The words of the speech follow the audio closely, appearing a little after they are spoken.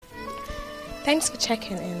Thanks for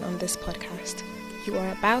checking in on this podcast. You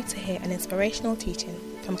are about to hear an inspirational teaching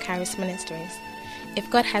from Charis Ministries. If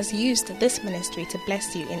God has used this ministry to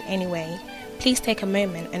bless you in any way, please take a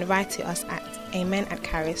moment and write to us at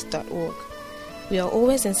amen@charis.org. We are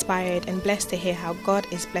always inspired and blessed to hear how God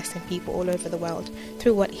is blessing people all over the world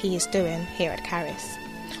through what He is doing here at Charis.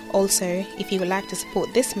 Also, if you would like to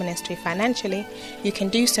support this ministry financially, you can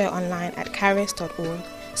do so online at charis.org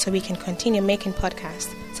so we can continue making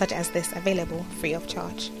podcasts such as this available free of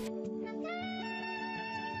charge.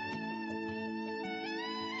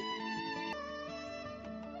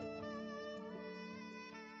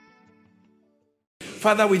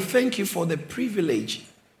 Father, we thank you for the privilege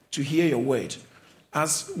to hear your word.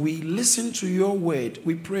 As we listen to your word,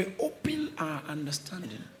 we pray, open our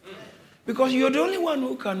understanding. Because you're the only one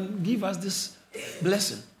who can give us this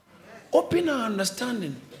blessing. Open our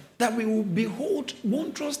understanding that we will behold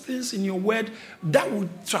wondrous things in your word that will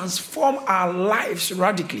transform our lives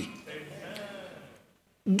radically.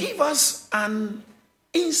 Give us an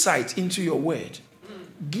insight into your word.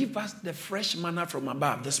 Give us the fresh manna from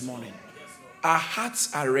above this morning. Our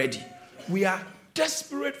hearts are ready. We are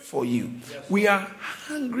desperate for you. We are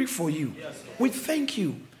hungry for you. We thank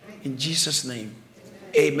you. In Jesus' name,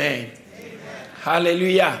 amen.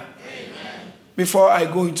 Hallelujah. Amen. Before I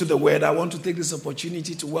go into the word, I want to take this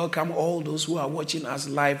opportunity to welcome all those who are watching us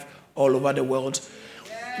live all over the world.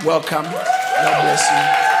 Welcome. God bless you.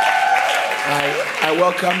 I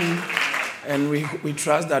welcome you, and we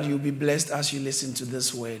trust that you'll be blessed as you listen to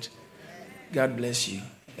this word. God bless you.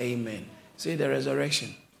 Amen. Say the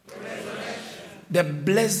resurrection. The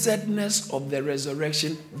blessedness of the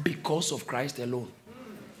resurrection because of Christ alone.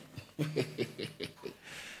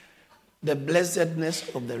 The blessedness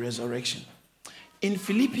of the resurrection. In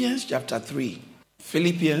Philippians chapter 3,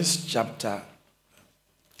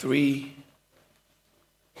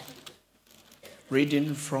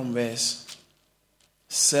 reading from verse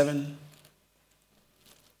 7,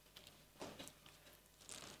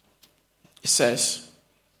 it says,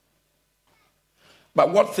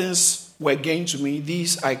 "But what things were gain to me,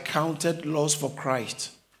 these I counted loss for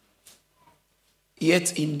Christ.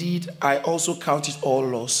 Yet indeed I also count it all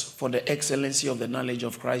loss for the excellency of the knowledge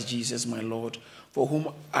of Christ Jesus my Lord, for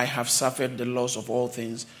whom I have suffered the loss of all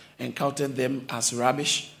things, and counted them as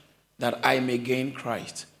rubbish, that I may gain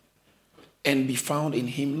Christ, and be found in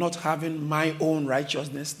him, not having my own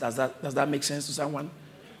righteousness." Does that make sense to someone?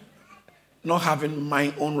 Not having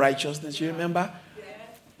my own righteousness. You remember?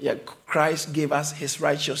 Yeah, Christ gave us his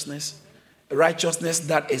righteousness. Righteousness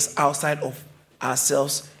that is outside of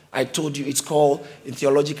ourselves. I told you it's called, in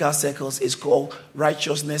theological circles, it's called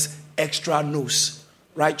righteousness extra nos.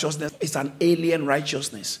 Righteousness is an alien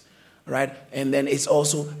righteousness, right? And then it's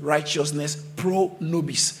also righteousness pro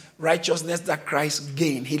nobis. Righteousness that Christ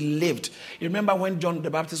gained. He lived. You remember when John the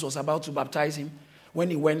Baptist was about to baptize him? When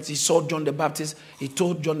he went, he saw John the Baptist. He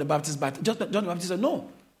told John the Baptist, but John the Baptist said, "No,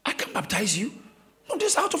 I can't baptize you. No,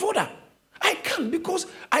 this is out of order. I can't, because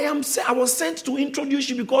I was sent to introduce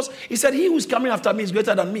you, because he said, he who is coming after me is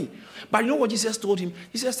greater than me." But you know what Jesus told him?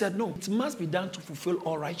 Jesus said, "No, it must be done to fulfill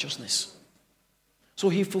all righteousness." So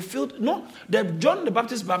he fulfilled, John the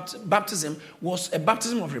Baptist's baptism was a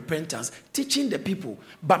baptism of repentance, teaching the people,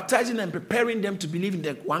 baptizing and preparing them to believe in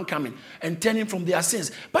the one coming and turning from their sins.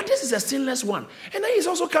 But this is a sinless one. And then he's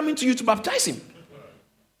also coming to you to baptize him.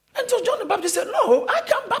 And so John the Baptist said, "No, I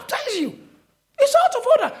can't baptize you. It's out of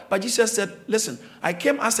order." But Jesus said, "Listen, I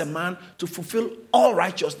came as a man to fulfill all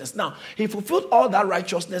righteousness." Now, he fulfilled all that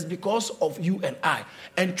righteousness because of you and I,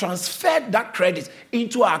 and transferred that credit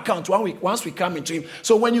into our account once we come into him.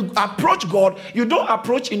 So when you approach God, you don't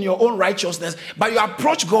approach in your own righteousness, but you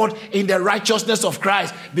approach God in the righteousness of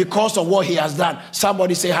Christ because of what he has done.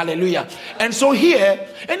 Somebody say hallelujah. And so here,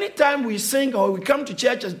 anytime we sing or we come to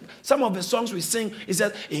church, some of the songs we sing, it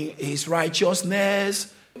says, "In his righteousness."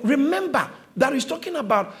 Remember that he's talking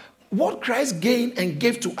about what Christ gained and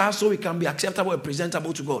gave to us so we can be acceptable and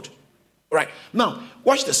presentable to God. Right. Now,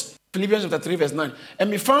 watch this. Philippians chapter 3 verse 9.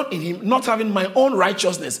 "And be found in him, not having my own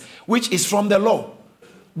righteousness, which is from the law,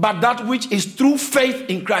 but that which is through faith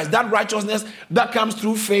in Christ." That righteousness that comes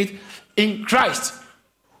through faith in Christ.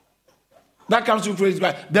 That comes through faith in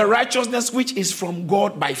Christ. The righteousness which is from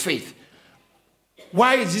God by faith.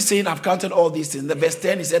 Why is he saying, "I've counted all these things"? The verse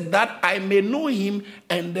 10, he said, "That I may know him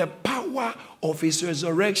and the power of his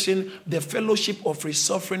resurrection, the fellowship of his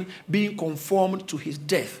suffering, being conformed to his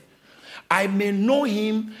death." I may know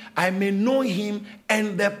him, and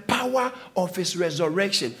the power of his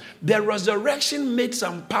resurrection. The resurrection made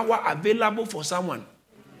some power available for someone.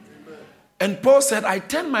 And Paul said, "I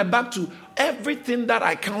turn my back to everything that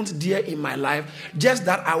I count dear in my life, just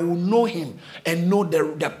that I will know him and know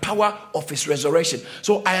the power of his resurrection.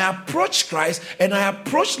 So I approach Christ and I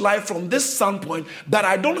approach life from this standpoint that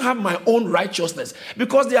I don't have my own righteousness.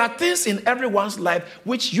 Because there are things in everyone's life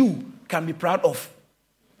which you can be proud of.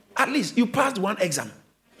 At least you passed one exam.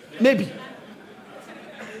 Maybe.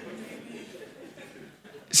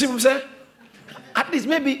 See what I'm saying? At least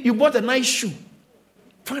maybe you bought a nice shoe.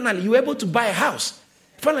 Finally, you were able to buy a house.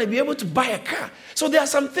 Finally, be able to buy a car. So there are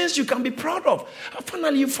some things you can be proud of.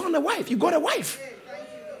 Finally, you found a wife. You got a wife.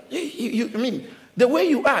 I mean, the way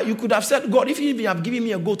you are, you could have said, God, if you have given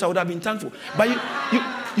me a goat, I would have been thankful. But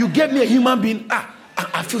you gave me a human being.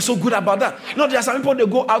 I feel so good about that. You know, there are some people, they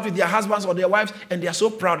go out with their husbands or their wives, and they are so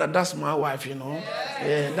proud that that's my wife, you know.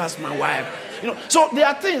 Yeah, that's my wife. You know, so there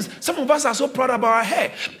are things, some of us are so proud about our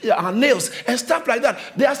hair, our nails, and stuff like that.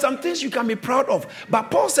 There are some things you can be proud of. But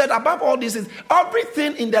Paul said, above all these things,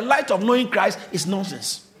 everything in the light of knowing Christ is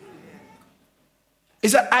nonsense. He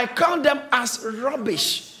said, I count them as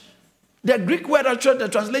rubbish. The Greek word, the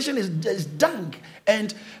translation is dung.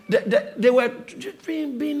 And they were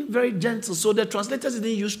being very gentle, so the translators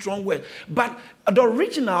didn't use strong words. But the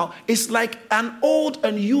original is like an old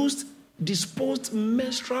and used, disposed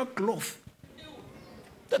menstrual cloth.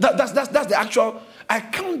 That's the actual. I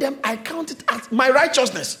count it as my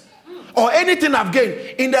righteousness. Or anything I've gained.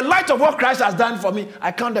 In the light of what Christ has done for me,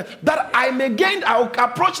 I count them. That I may gain, I will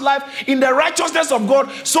approach life in the righteousness of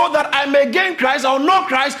God, so that I may gain Christ, I will know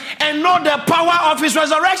Christ, and know the power of his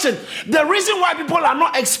resurrection. The reason why people are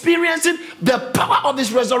not experiencing the power of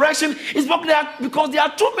his resurrection is because there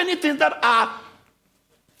are too many things that are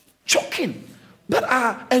choking, that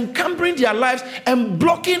are encumbering their lives and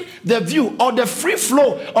blocking the view or the free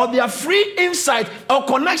flow or their free insight or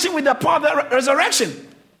connection with the power of the resurrection.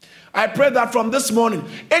 I pray that from this morning,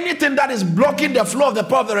 anything that is blocking the flow of the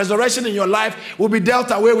power of the resurrection in your life will be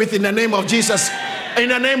dealt away with in the name of Jesus. In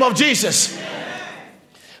the name of Jesus.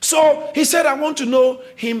 So he said, I want to know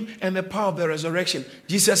him and the power of the resurrection.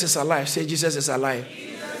 Jesus is alive. Say, Jesus is alive.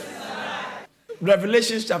 Jesus is alive.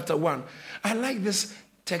 Revelation chapter 1. I like this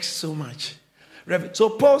text so much.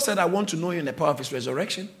 So Paul said, I want to know him and the power of his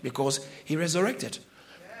resurrection because he resurrected.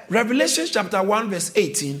 Revelation chapter 1 verse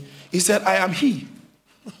 18, he said, I am he.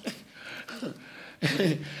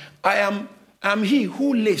 I am he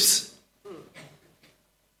who lives.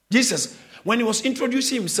 Jesus, when he was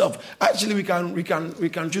introducing himself, actually we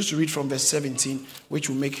can choose to read from verse 17, which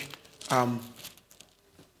will make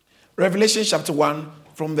Revelation chapter 1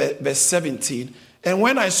 from verse 17. And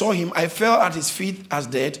when I saw him, I fell at his feet as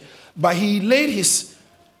dead, but he laid his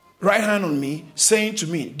right hand on me, saying to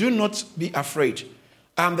me, do not be afraid.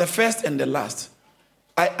 I am the first and the last.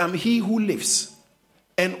 I am he who lives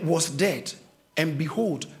and was dead, and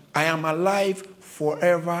behold, I am alive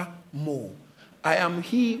forevermore. I am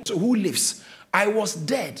he who lives. I was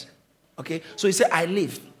dead. Okay, so he said, I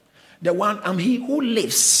live. I'm he who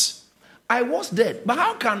lives. I was dead. But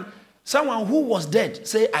how can someone who was dead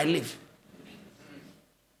say, I live?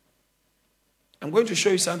 I'm going to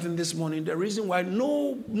show you something this morning. The reason why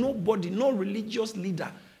nobody, no religious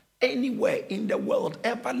leader anywhere in the world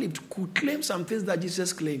ever lived could claim some things that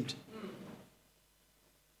Jesus claimed.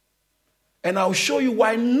 And I'll show you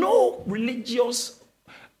why no religious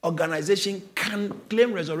organization can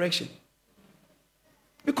claim resurrection.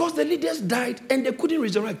 Because the leaders died and they couldn't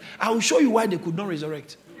resurrect. I will show you why they could not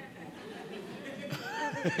resurrect.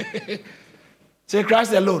 Say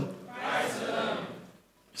Christ alone. Christ alone.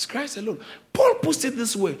 It's Christ alone. Paul puts it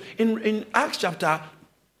this way in Acts chapter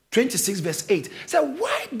 26 verse 8. So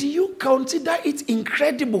why do you consider it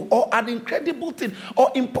incredible or an incredible thing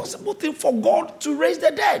or impossible thing for God to raise the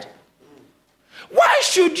dead? Why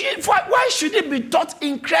should it be thought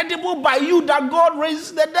incredible by you that God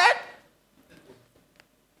raises the dead?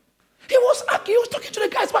 He was talking to the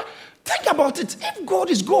guys, but think about it. If God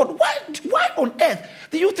is God, why on earth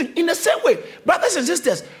do you think, in the same way, brothers and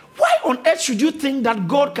sisters, why on earth should you think that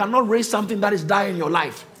God cannot raise something that is dying in your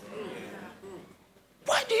life?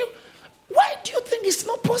 Why do you think it's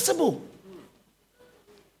not possible?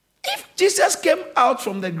 If Jesus came out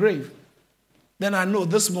from the grave, then I know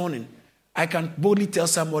this morning I can boldly tell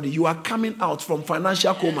somebody, you are coming out from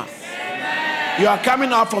financial coma. You are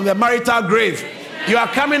coming out from the marital grave. You are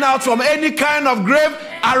coming out from any kind of grave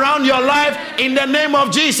around your life in the name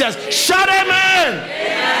of Jesus. Shout amen.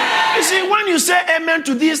 You see, when you say amen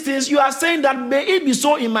to these things, you are saying that may it be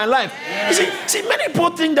so in my life. You see, many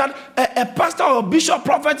people think that a pastor or bishop,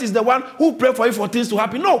 prophet is the one who pray for you for things to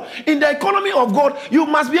happen. No, in the economy of God, you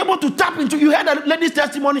must be able to tap into. You heard a lady's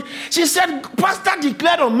testimony. She said, pastor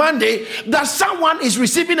declared on Monday that someone is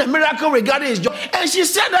receiving a miracle regarding his job. And she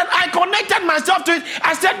said that I connected myself to it.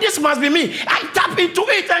 I said, this must be me. I tap into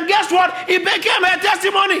it, and guess what? It became a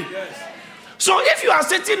testimony. Yes. So if you are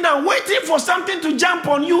sitting there waiting for something to jump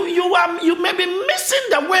on you, you may be missing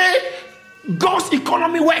the way God's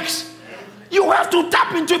economy works. You have to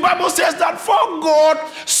tap into it. The Bible says that for God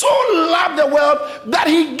so loved the world that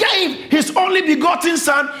he gave his only begotten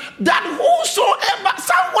son, that whosoever,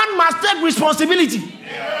 someone must take responsibility.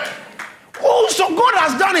 Yeah. So God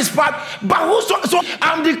has done his part, but so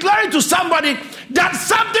I'm declaring to somebody that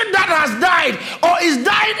something that has died or is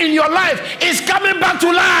dying in your life is coming back to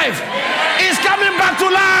life. Is coming back to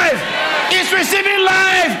life. Is receiving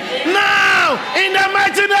life now in the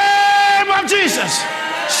mighty name of Jesus.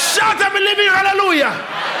 Shout and believe, hallelujah.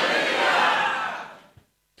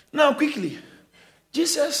 Now quickly,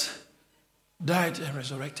 Jesus died and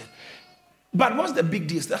resurrected. But what's the big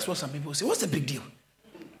deal? That's what some people say. What's the big deal?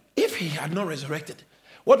 If he had not resurrected,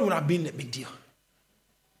 what would have been the big deal?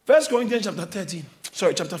 1 Corinthians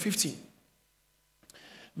chapter 15,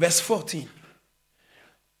 verse 14.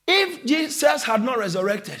 If Jesus had not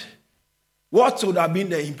resurrected, what would have been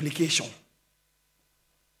the implication?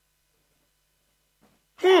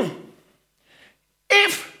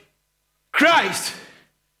 If Christ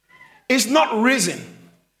is not risen,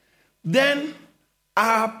 then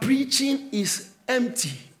our preaching is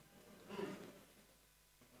empty.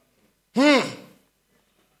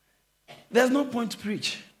 There's no point to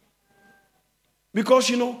preach. Because,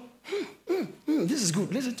 this is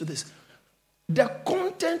good. Listen to this. The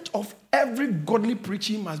content of every godly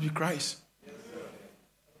preaching must be Christ.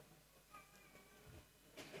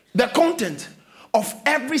 The content of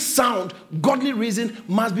every sound godly reason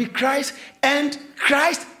must be Christ and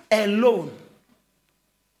Christ alone.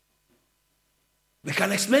 We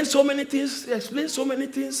can explain so many things, teach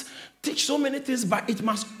so many things, but it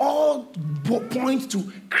must all point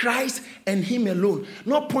to Christ and him alone.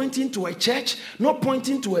 Not pointing to a church, not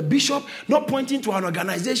pointing to a bishop, not pointing to an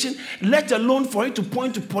organization, let alone for it to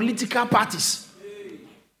point to political parties.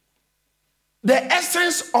 The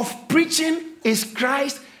essence of preaching is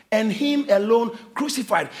Christ and him alone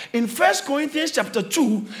crucified. In 1 Corinthians chapter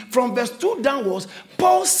 2, from verse 2 downwards,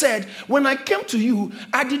 Paul said, when I came to you,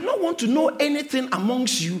 I did not want to know anything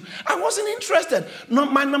amongst you. I wasn't interested. No,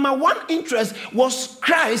 my number one interest was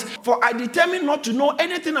Christ, for I determined not to know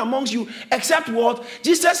anything amongst you except what?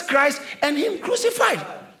 Jesus Christ and him crucified.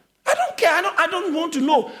 I don't care. I don't want to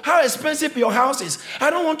know how expensive your house is.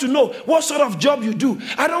 I don't want to know what sort of job you do.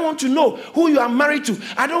 I don't want to know who you are married to.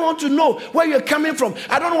 I don't want to know where you're coming from.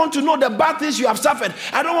 I don't want to know the bad things you have suffered.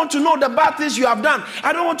 I don't want to know the bad things you have done.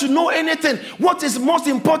 I don't want to know anything. What is most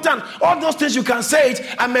important? All those things you can say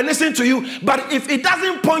it, I may listen to you. But if it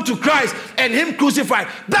doesn't point to Christ and him crucified,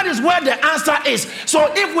 that is where the answer is.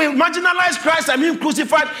 So if we marginalize Christ and him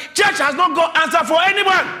crucified, church has not got answer for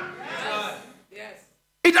anyone.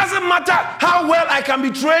 It doesn't matter how well I can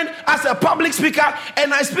be trained as a public speaker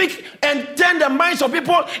and I speak and turn the minds of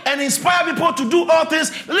people and inspire people to do all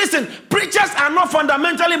things. Listen, preachers are not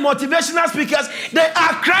fundamentally motivational speakers. They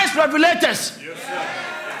are Christ revelators. Yes,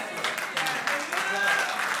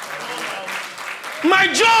 my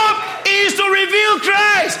job is to reveal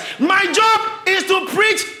Christ. My job is to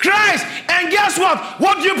preach Christ. And guess what?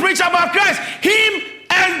 What do you preach about Christ? Him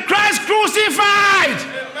and Christ crucified.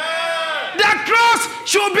 The cross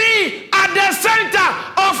should be at the center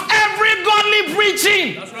of every godly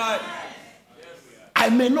preaching. That's right. I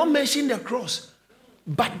may not mention the cross,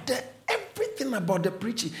 but everything about the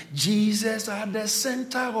preaching, Jesus at the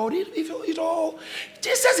center of it all.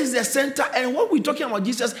 Jesus is the center, and when we're talking about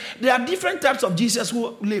Jesus, there are different types of Jesus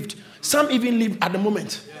who lived. Some even live at the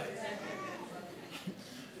moment.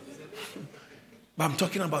 But I'm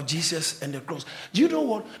talking about Jesus and the cross. Do you know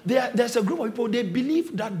what? There's a group of people, they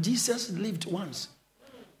believe that Jesus lived once.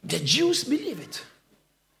 The Jews believe it.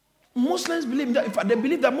 Muslims believe that. In fact, they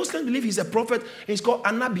believe that Muslims believe he's a prophet. He's called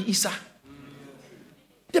Anabi Isa.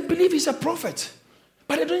 They believe he's a prophet.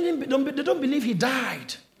 But they don't believe he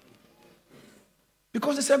died.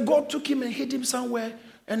 Because they said God took him and hid him somewhere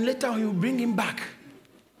and later he will bring him back.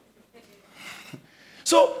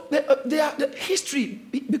 So the history,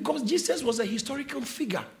 because Jesus was a historical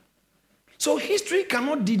figure. So history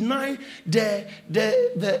cannot deny the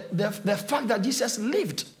fact that Jesus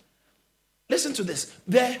lived. Listen to this.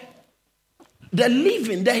 the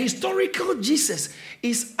living, the historical Jesus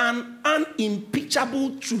is an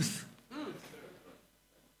unimpeachable truth.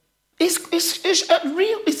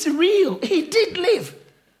 It's real. He did live.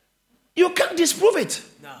 You can't disprove it.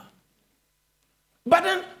 No. But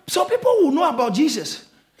then, some people will know about Jesus.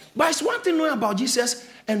 But it's one thing knowing about Jesus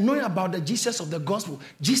and knowing about the Jesus of the gospel.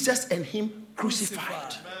 Jesus and him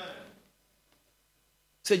crucified.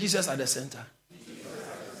 Say Jesus at the center.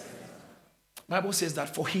 Bible says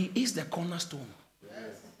that for he is the cornerstone.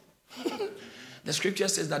 Yes. The scripture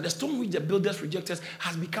says that the stone which the builders rejected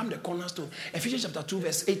has become the cornerstone. Ephesians chapter 2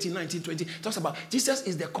 verse 18, 19, 20 talks about Jesus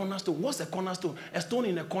is the cornerstone. What's the cornerstone? A stone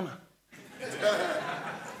in a corner.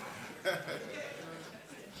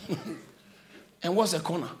 And what's a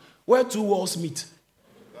corner? Where two walls meet.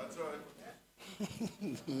 That's right.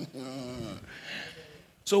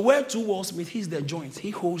 So where two walls meet, he's the joint. He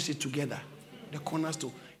holds it together. The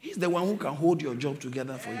cornerstone. He's the one who can hold your job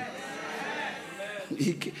together for you.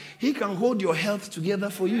 He can hold your health together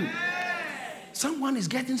for you. Someone is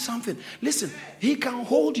getting something. Listen, he can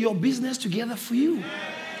hold your business together for you.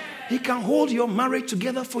 He can hold your marriage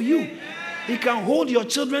together for you. He can hold your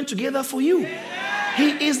children together for you.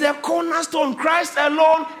 He is the cornerstone. Christ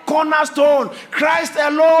alone, cornerstone. Christ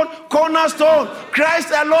alone, cornerstone.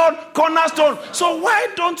 Christ alone, cornerstone. So why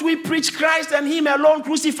don't we preach Christ and him alone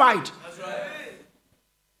crucified? That's right.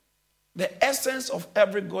 The essence of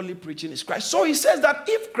every godly preaching is Christ. So he says that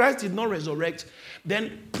if Christ did not resurrect,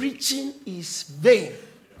 then preaching is vain.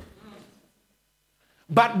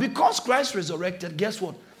 But because Christ resurrected, guess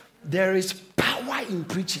what? There is power in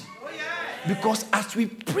preaching. Because as we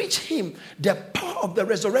preach him, the power of the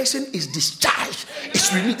resurrection is discharged.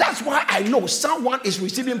 It's really, that's why I know someone is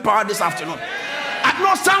receiving power this afternoon. I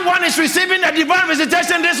know someone is receiving a divine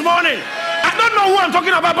visitation this morning. I don't know who I'm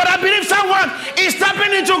talking about, but I believe someone is stepping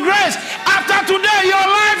into grace. After today, your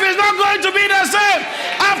life is not going to be the same.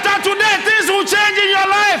 After today, things will change in your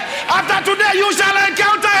life. After today, you shall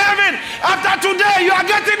encounter heaven. After today, you are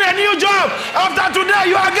getting a new job. After today,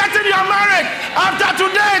 you are getting your marriage. After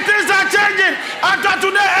today, things are changing. After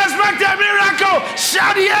today, expect a miracle.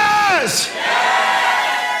 Shout yes.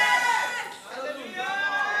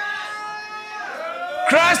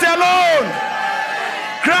 Christ alone.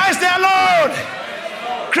 Christ alone.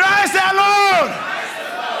 Christ alone.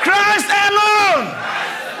 Christ alone.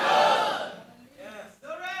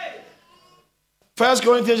 1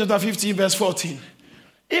 Corinthians chapter 15 verse 14.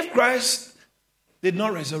 If Christ did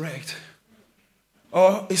not resurrect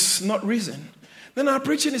or is not risen, then our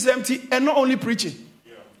preaching is empty, and not only preaching,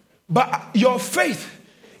 but your faith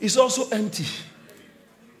is also empty.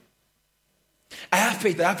 I have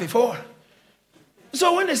faith for.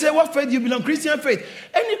 So when they say what faith you belong, Christian faith,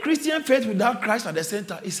 any Christian faith without Christ at the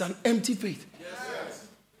center is an empty faith. Yes.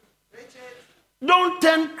 Don't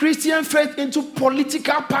turn Christian faith into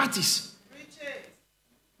political parties.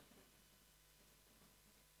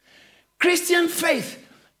 Christian faith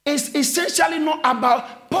is essentially not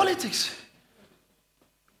about politics.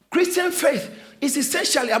 Christian faith is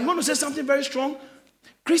essentially, I'm going to say something very strong.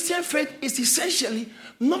 Christian faith is essentially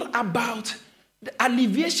not about the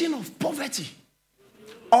alleviation of poverty,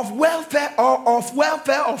 of welfare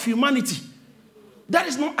of humanity. That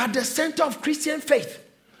is not at the center of Christian faith.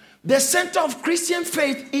 The center of Christian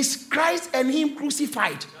faith is Christ and him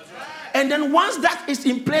crucified. Right. And then once that is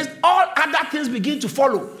in place, all other things begin to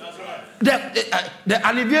follow. The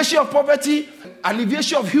alleviation of poverty,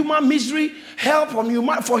 alleviation of human misery, help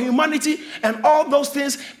for humanity, and all those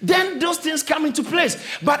things, then those things come into place.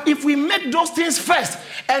 But if we make those things first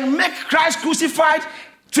and make Christ crucified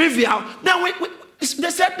trivial, then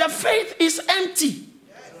they said the faith is empty.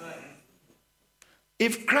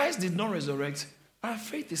 If Christ did not resurrect, our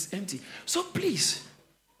faith is empty. So please,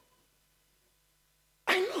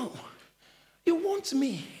 I know you want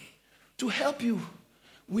me to help you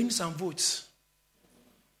win some votes.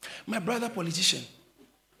 My brother politician,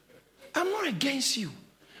 I'm not against you.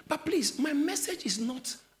 But please, my message is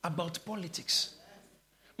not about politics.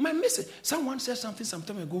 My message, someone said something some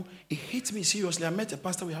time ago, it hit me seriously. I met a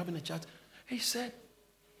pastor, we were having a chat. He said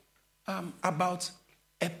about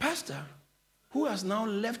a pastor who has now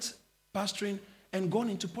left pastoring and gone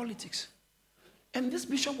into politics. And this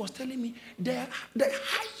bishop was telling me the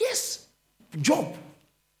highest job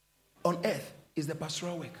on earth is the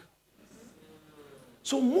pastoral work.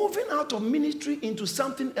 So moving out of ministry into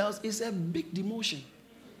something else is a big demotion.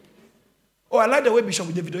 Oh, I like the way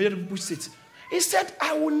Bishop David Oyedepo puts it. He said,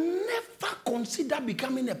 I will never consider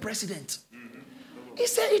becoming a president. He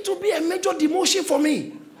said, it will be a major demotion for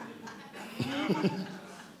me.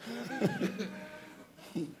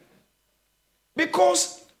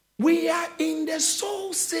 Because we are in the soul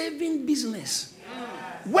soul-saving business.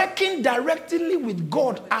 Working directly with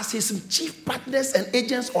God as his chief partners and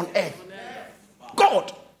agents on earth.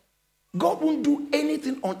 God won't do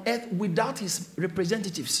anything on earth without his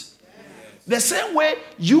representatives. The same way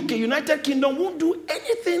UK, United Kingdom, won't do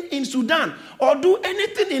anything in Sudan or do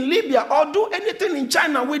anything in Libya or do anything in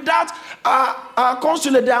China without our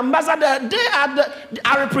consulate, the ambassador. They are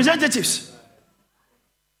our representatives.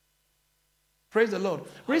 Praise the Lord.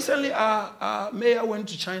 Recently, our mayor went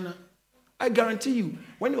to China. I guarantee you,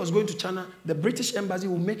 when he was going to China, the British embassy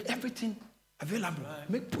will make everything available.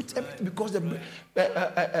 Put everything, because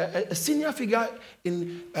a senior figure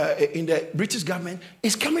in the British government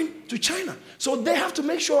is coming to China. So they have to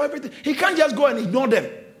make sure everything. He can't just go and ignore them.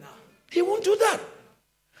 No. He won't do that.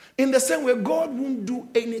 In the same way, God won't do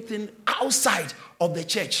anything outside of the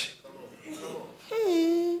church.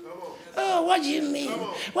 Oh, what do you mean?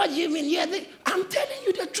 What do you mean? Yeah, I'm telling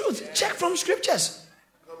you the truth. Check from scriptures.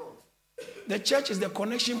 The church is the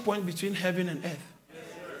connection point between heaven and earth.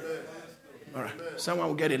 All right. Someone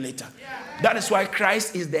will get it later. That is why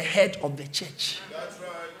Christ is the head of the church.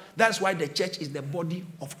 That's why the church is the body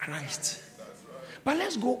of Christ. But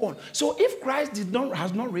let's go on. So if Christ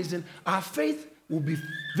has not risen, our faith will be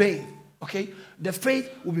vain. Okay? The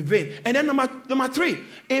faith will be vain. And then number 3,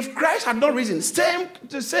 if Christ had not risen, same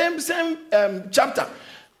chapter,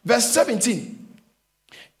 verse 17.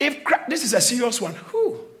 This is a serious one.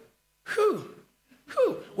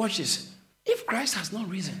 Watch this. If Christ has not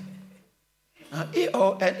risen,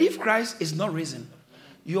 if Christ is not risen,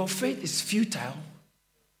 your faith is futile,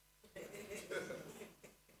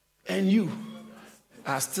 and you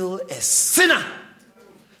are still a sinner.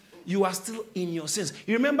 You are still in your sins.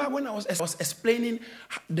 You remember when I was explaining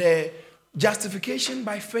the justification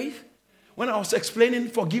by faith? When I was explaining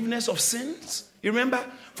forgiveness of sins? You remember?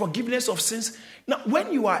 Forgiveness of sins. Now,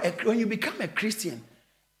 when you become a Christian,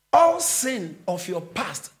 all sin of your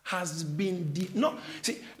past has been...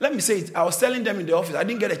 let me say it. I was telling them in the office. I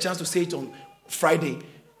didn't get a chance to say it on Friday.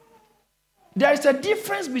 There is a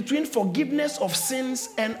difference between forgiveness of sins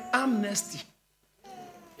and amnesty.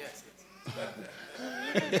 Yes.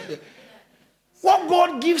 What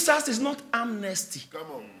God gives us is not amnesty.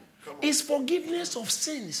 Come on. It's forgiveness of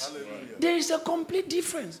sins. Hallelujah. There is a complete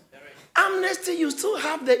difference. Amnesty, you still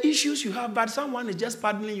have the issues you have, but someone is just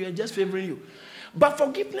pardoning you and just favoring you. But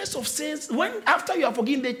forgiveness of sins, when after you are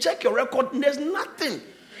forgiven, they check your record, there's nothing.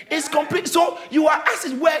 It's complete. So you are as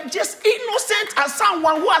it were just innocent as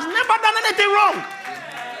someone who has never done anything wrong.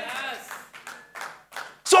 Yes.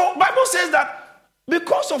 So Bible says that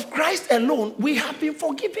because of Christ alone, we have been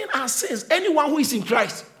forgiven our sins. Anyone who is in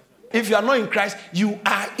Christ, if you are not in Christ, you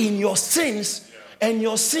are in your sins, and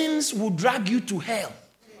your sins will drag you to hell.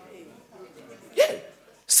 Yeah,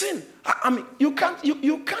 sin. I mean, you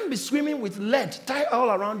can't be swimming with lead tied all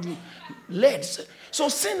around you. Lead. So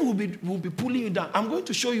sin will be pulling you down. I'm going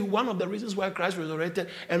to show you one of the reasons why Christ resurrected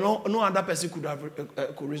and no other person could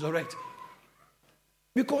resurrect.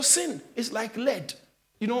 Because sin is like lead.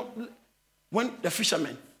 You know, when the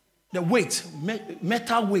fishermen, the weight,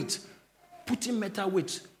 metal weight, putting metal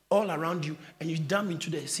weight all around you and you dump into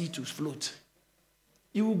the sea to float.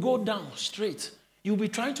 You will go down straight. You'll be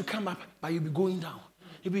trying to come up, but you'll be going down.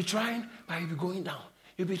 You'll be trying, but you'll be going down.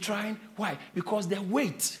 You'll be trying. Why? Because the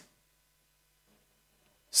weight.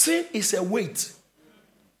 Sin is a weight.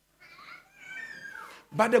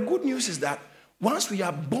 But the good news is that once we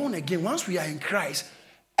are born again, once we are in Christ,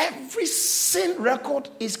 every sin record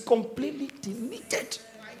is completely deleted.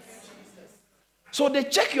 So they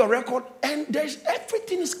check your record and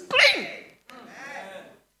everything is clean.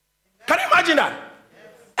 Can you imagine that?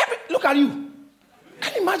 Look at you.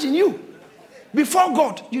 Can you imagine you? Before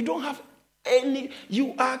God, you don't have any,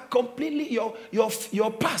 you are completely,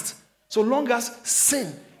 your past, so long as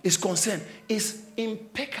sin is concerned, is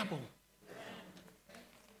impeccable.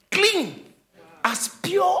 Clean. As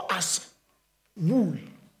pure as wool.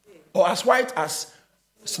 Or as white as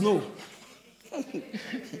snow.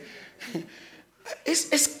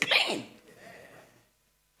 It's clean.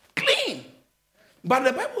 Clean. But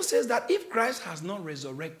the Bible says that if Christ has not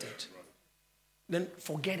resurrected, then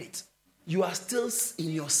forget it. You are still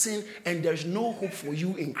in your sin and there's no hope for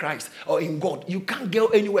you in Christ or in God. You can't go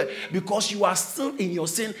anywhere because you are still in your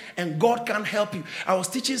sin and God can't help you. I was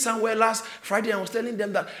teaching somewhere last Friday and I was telling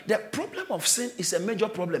them that the problem of sin is a major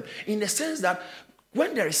problem in the sense that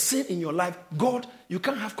when there is sin in your life, God, you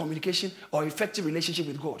can't have communication or effective relationship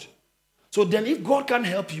with God. So then if God can't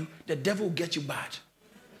help you, the devil will get you bad.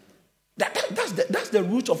 That's the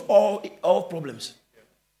root of all problems.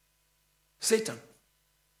 Satan.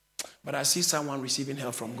 But I see someone receiving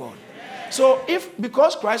help from God. So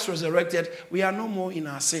because Christ resurrected, we are no more in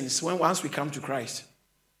our sins once we come to Christ.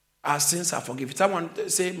 Our sins are forgiven. Someone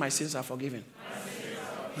say, my sins are forgiven.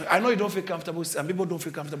 I know you don't feel comfortable. Some people don't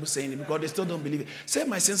feel comfortable saying it because they still don't believe it. Say,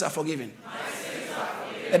 my sins are forgiven.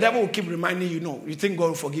 The devil will keep reminding you, no, you think God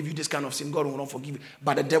will forgive you this kind of sin. God will not forgive you.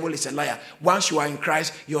 But the devil is a liar. Once you are in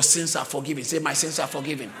Christ, your sins are forgiven. Say, my sins are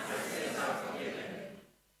forgiven.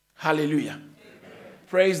 Hallelujah. Amen.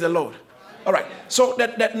 Praise the Lord. All right. So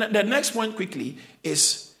the next point quickly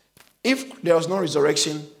is, if there was no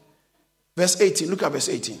resurrection, verse 18. Look at verse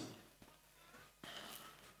 18.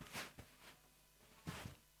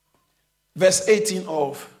 Verse 18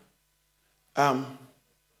 of 1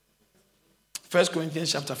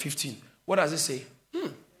 Corinthians chapter 15. What does it say?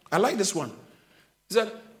 I like this one. It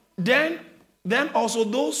said, then also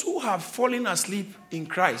those who have fallen asleep in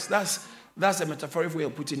Christ, that's a metaphorical way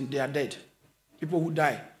of putting it, they are dead. People who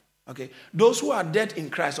die. Okay. Those who are dead in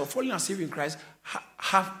Christ or fallen asleep in Christ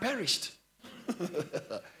have perished.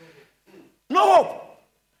 No hope.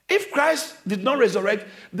 If Christ did not resurrect,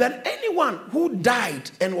 then anyone who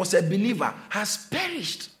died and was a believer has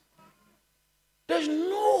perished. There's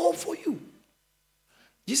no hope for you.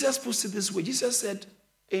 Jesus puts it this way. Jesus said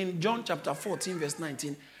in John chapter 14, verse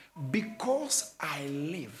 19, because I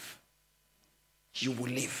live, you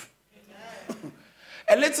will live.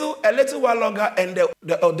 a little while longer and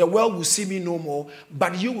the world will see me no more,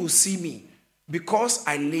 but you will see me. Because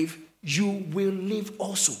I live, you will live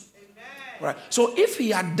also. Right. So if he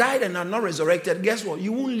had died and had not resurrected, guess what?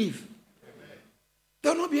 You won't live.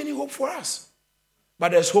 There will not be any hope for us.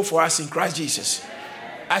 But there's hope for us in Christ Jesus.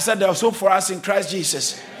 I said there's hope for us in Christ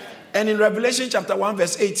Jesus. And in Revelation chapter 1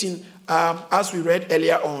 verse 18, as we read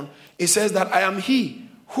earlier on, it says that I am he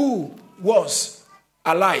who was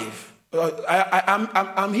alive.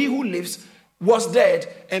 I'm he who lives, was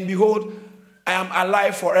dead, and behold, I am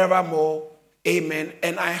alive forevermore. Amen.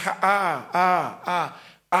 And I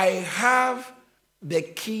have the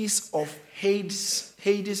keys of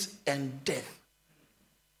Hades and death.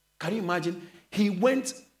 Can you imagine? He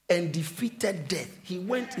went and defeated death. He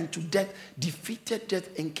went into death, defeated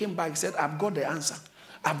death, and came back and said, I've got the answer.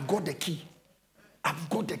 I've got the key. I've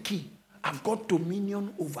got the key. I've got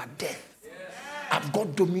dominion over death. I've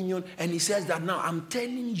got dominion. And he says that now I'm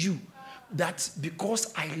telling you that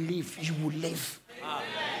because I live, you will live.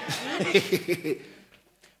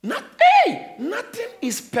 Nothing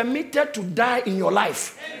is permitted to die in your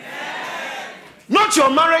life. Not your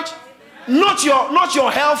marriage, not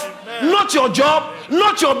your health, not your job,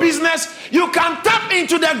 not your business. You can tap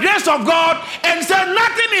into the grace of God and say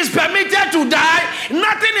nothing is permitted to die,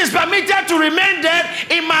 nothing is permitted to remain dead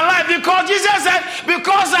in my life, because Jesus said,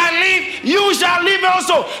 because I live, you shall live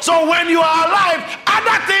also. So when you are alive,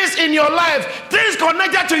 other things in your life, things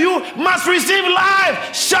connected to you, must receive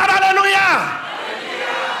life. Shout hallelujah.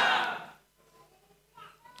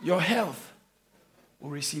 Your health will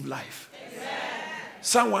receive life. Amen.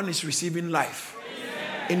 Someone is receiving life.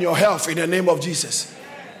 Amen. In your health, in the name of Jesus.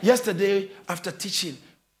 Amen. Yesterday, after teaching,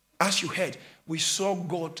 as you heard, we saw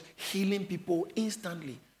God healing people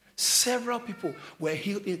instantly. Several people were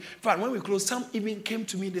healed. In fact, when we closed, some even came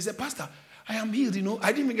to me. They said, Pastor, I am healed. I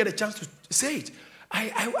didn't even get a chance to say it.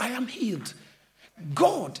 I am healed.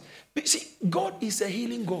 God, see, God is a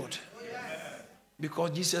healing God. Because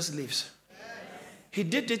Jesus lives. He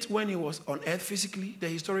did it when he was on earth physically, the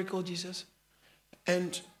historical Jesus.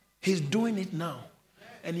 And he's doing it now.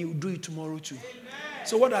 And he will do it tomorrow too. Amen.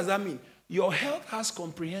 So what does that mean? Your health has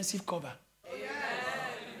comprehensive cover.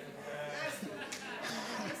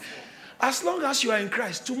 As long as you are in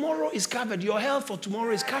Christ, tomorrow is covered. Your health for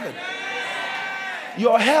tomorrow is covered.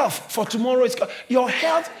 Your health for tomorrow is covered. Your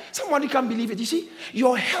health, somebody can't believe it. You see,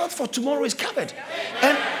 your health for tomorrow is covered.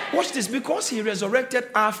 And watch this, because he resurrected,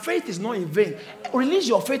 our faith is not in vain. Release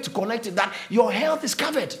your faith to connect it, that your health is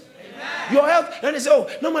covered. Amen. Your health, and they say, oh,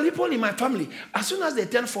 normally people in my family, as soon as they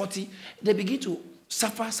turn 40, they begin to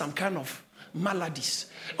suffer some kind of maladies.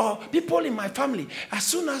 Or people in my family, as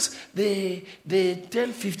soon as they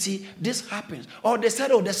turn 50, this happens. Or they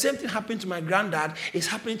said, oh, the same thing happened to my granddad, it's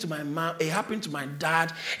happening to my mom, it happened to my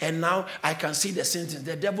dad, and now I can see the symptoms.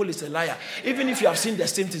 The devil is a liar. Even if you have seen the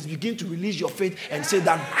symptoms, begin to release your faith and say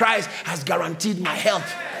that Christ has guaranteed my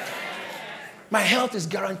health. My health is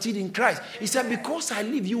guaranteed in Christ. He said, because I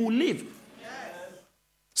live, you will live.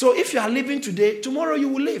 So if you are living today, tomorrow you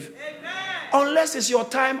will live. Unless it's your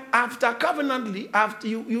time after covenantly, after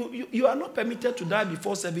you are not permitted to die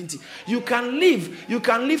before 70. You can live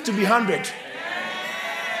to be 100.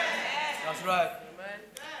 That's right.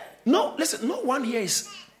 No, listen, no one here is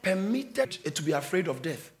permitted to be afraid of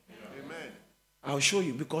death. Amen. I'll show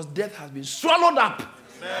you, because death has been swallowed up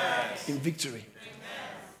in victory.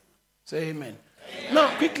 Say amen.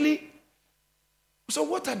 Now, quickly, so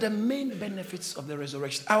what are the main benefits of the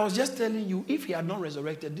resurrection? I was just telling you, if he had not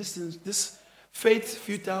resurrected, this faith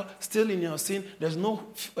futile, still in your sin, there's no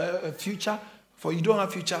future, for you don't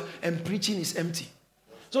have future, and preaching is empty.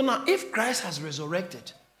 So now, if Christ has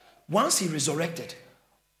resurrected, once he resurrected,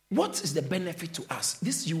 what is the benefit to us?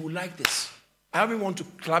 This, you will like this. I even want to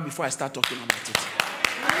clap before I start talking about it.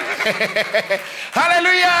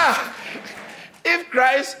 Hallelujah! If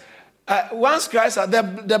Christ, once Christ,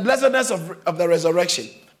 the blessedness of the resurrection.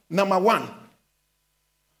 Number one,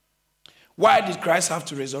 why did Christ have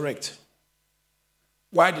to resurrect?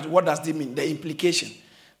 What does it mean? The implication.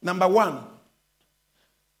 Number one,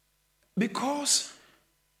 because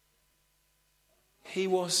he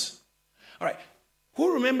was, all right,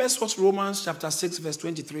 who remembers what Romans chapter 6 verse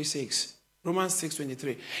 23 says? Romans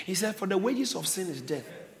 6:23. He said, for the wages of sin is death.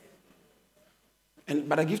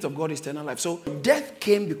 But the gift of God is eternal life. So death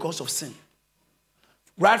came because of sin.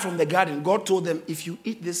 Right from the garden, God told them, if you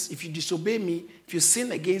eat this, if you disobey me, if you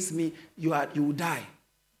sin against me, you will die.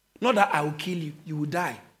 Not that I will kill you, you will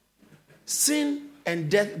die. Sin and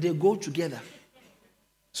death, they go together.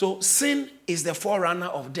 So sin is the forerunner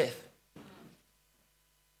of death.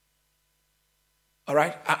 All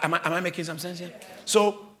right? Am I making some sense here?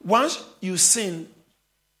 So once you sin,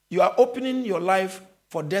 you are opening your life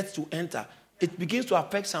for death to enter. It begins to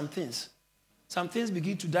affect some things. Some things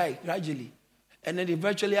begin to die gradually. And then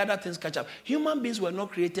eventually other things catch up. Human beings were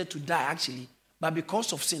not created to die, actually. But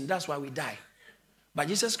because of sin, that's why we die. But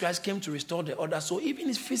Jesus Christ came to restore the order. So even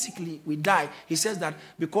if physically we die, he says that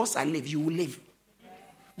because I live, you will live.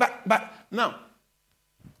 But now,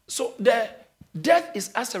 so the death is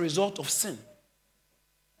as a result of sin.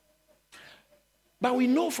 But we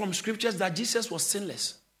know from scriptures that Jesus was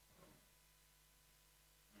sinless.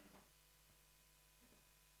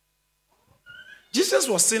 Jesus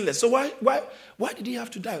was sinless. So why did he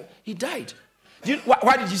have to die? He died.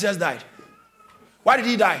 Why did Jesus die? Why did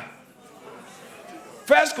he die?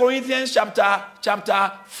 1 Corinthians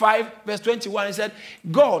chapter 5, verse 21, he said,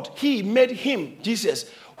 God, he made him,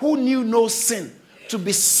 Jesus, who knew no sin, to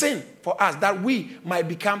be sin for us, that we might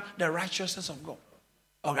become the righteousness of God.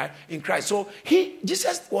 Okay, in Christ. So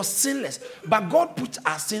Jesus was sinless, but God put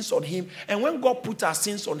our sins on him. And when God put our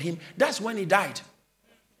sins on him, that's when he died.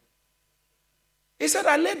 He said,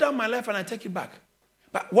 I lay down my life and I take it back.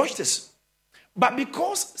 But watch this. But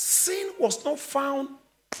because sin was not found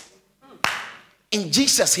in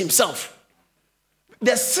Jesus himself,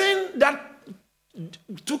 the sin that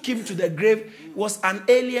took him to the grave was an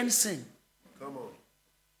alien sin. Come on.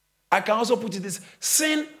 I can also put it this: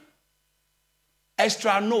 sin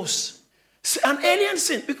extra nos. An alien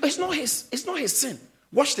sin, because it's not his sin.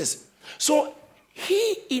 Watch this. So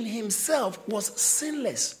he in himself was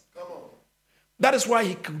sinless. That is why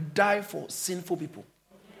he could die for sinful people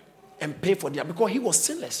and pay for them, because he was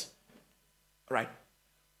sinless. All right.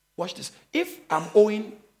 Watch this. If I'm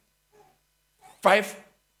owing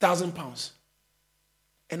 5,000 pounds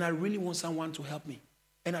and I really want someone to help me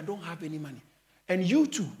and I don't have any money, and you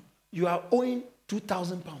too, you are owing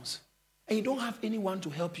 2,000 pounds and you don't have anyone to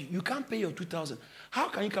help you, you can't pay your 2,000. How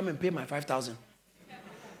can you come and pay my 5,000?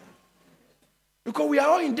 Because we are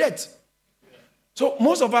all in debt. So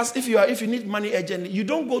most of us, if you need money urgently, you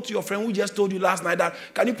don't go to your friend who just told you last night that,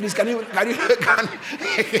 can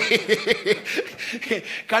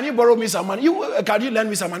you borrow me some money? Can you lend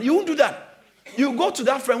me some money? You won't do that. You go to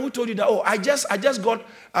that friend who told you that, I just got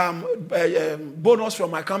bonus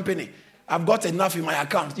from my company. I've got enough in my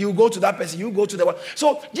account. You go to that person, you go to the one.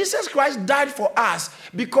 So Jesus Christ died for us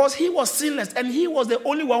because he was sinless and he was the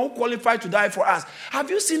only one who qualified to die for us. Have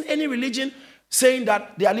you seen any religion saying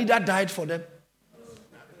that their leader died for them?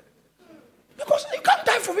 Because you can't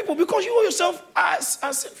die for people because you yourself are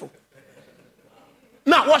sinful.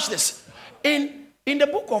 Now, watch this. In the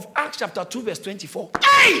book of Acts chapter 2 verse 24.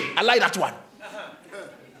 Hey! I like that one.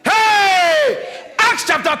 Hey! Acts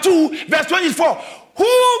chapter 2 verse 24. Who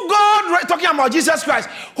God, talking about Jesus Christ,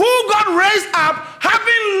 who God raised up,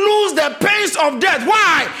 having loosed the pains of death.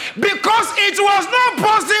 Why? Because it was not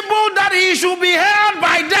possible that he should be held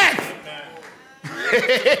by death.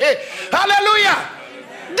 Hallelujah.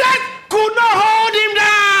 Death could not hold him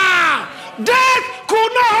down. Death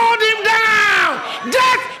could not hold him down.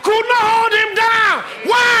 Death could not hold him down.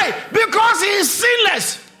 Why? Because he is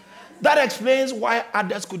sinless. That explains why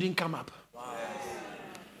others couldn't come up.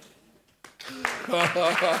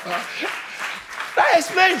 That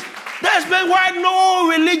explains why no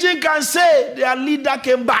religion can say their leader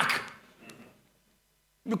came back.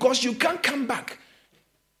 Because you can't come back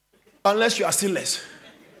unless you are sinless.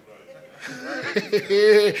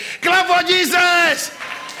 Clap for Jesus.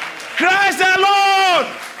 Christ alone.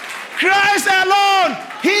 Christ alone.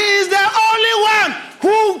 He is the only one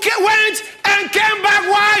who went and came back.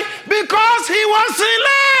 Why? Because he was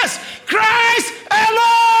sinless. Christ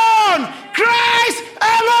alone. Christ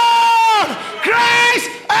alone. Christ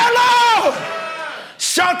alone.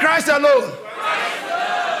 Shout Christ alone.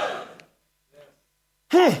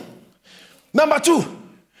 Number 2.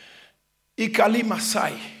 Ikali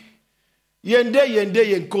Masai. Yende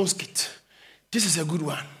yenkonskit. This is a good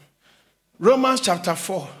one. Romans chapter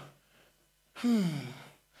 4.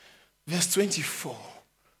 Verse 24.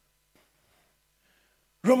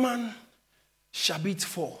 Roman Shabbat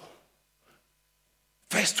 4.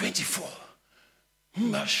 Verse 24.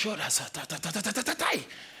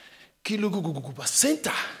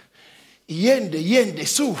 Center. Yende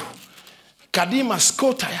su. Kadima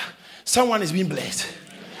skotaya. Someone is being blessed.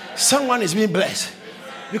 Someone is being blessed.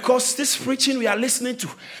 Because this preaching we are listening to,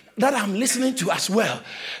 that I'm listening to as well,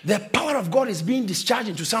 the power of God is being discharged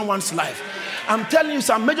into someone's life. I'm telling you,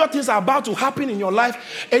 some major things are about to happen in your life,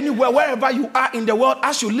 anywhere, wherever you are in the world,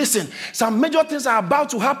 as you listen. Some major things are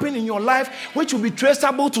about to happen in your life, which will be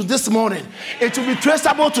traceable to this morning. It will be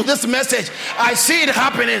traceable to this message. I see it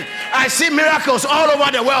happening. I see miracles all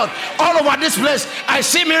over the world, all over this place. I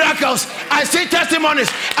see miracles. I see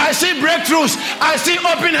testimonies. I see breakthroughs. I see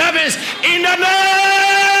open heavens in the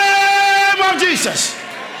name of Jesus.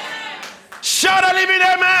 Shout a living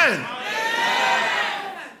amen.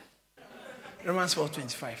 Romans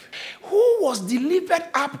 4:25. Who was delivered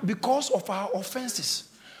up because of our offenses?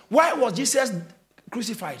 Why was Jesus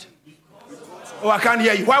crucified? Oh, I can't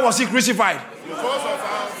hear you. Why was he crucified? Because of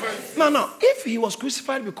our offenses. No. If he was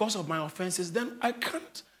crucified because of my offenses, then I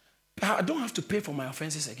don't have to pay for my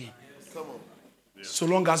offenses again. Come on. So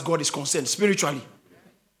long as God is concerned, spiritually.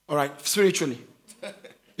 All right, spiritually.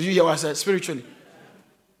 Did you hear what I said? Spiritually.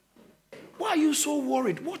 Why are you so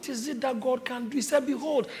worried? What is it that God can do? He said,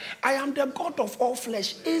 behold, I am the God of all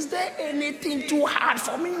flesh. Is there anything too hard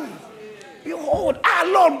for me? Behold,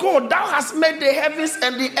 Lord God, thou hast made the heavens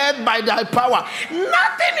and the earth by thy power.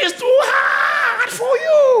 Nothing is too hard for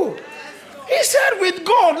you. He said, with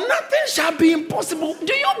God, nothing shall be impossible.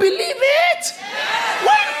 Do you believe it?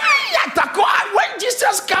 When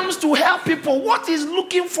Jesus comes to help people, what he's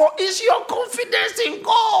looking for is your confidence in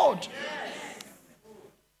God.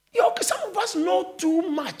 Some of us know too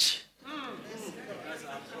much.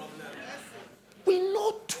 We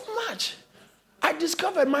know too much. I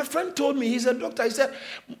discovered, my friend told me, he's a doctor, he said,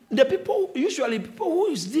 people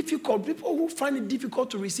who find it difficult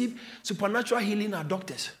to receive supernatural healing are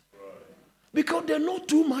doctors. Because they know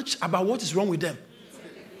too much about what is wrong with them.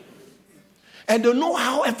 And they know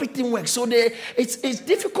how everything works. So it's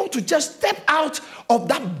difficult to just step out of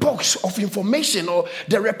that box of information or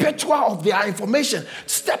the repertoire of their information.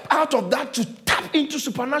 Step out of that to tap into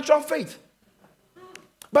supernatural faith.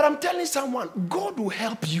 But I'm telling someone, God will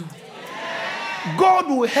help you. God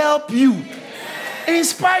will help you. In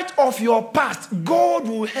spite of your past, God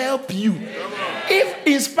will help you.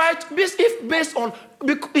 In spite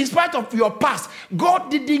of your past,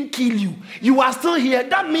 God didn't kill you. You are still here.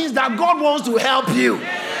 That means that God wants to help you.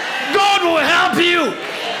 God will help you.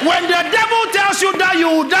 When the devil tells you that you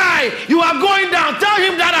will die, you are going down. Tell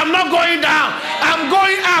him that I'm not going down. I'm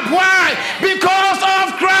going up. Why? Because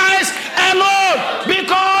of Christ alone.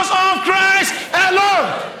 Because of Christ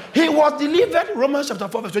alone. He was delivered, Romans chapter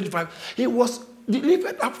 4 verse 25. He was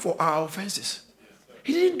delivered up for our offenses.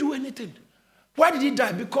 He didn't do anything. Why did he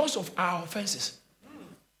die? Because of our offenses.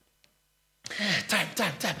 Time.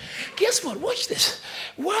 Guess what? Watch this.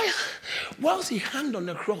 Whilst he hung on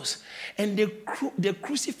the cross and they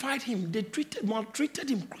crucified him, they maltreated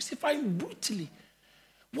him, crucified him brutally.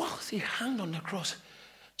 Whilst he hung on the cross,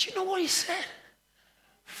 do you know what he said?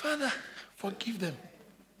 Father, forgive them.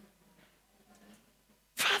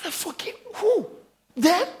 Father, forgive who?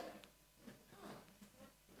 Them?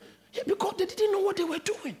 Yeah, because they didn't know what they were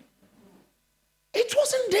doing. It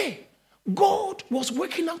wasn't there. God was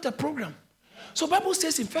working out a program. So the Bible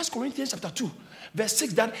says in 1 Corinthians chapter 2, verse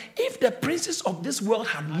 6, that if the princes of this world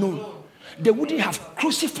had known, they wouldn't have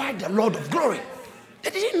crucified the Lord of glory.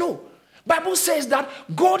 They didn't know. Bible says that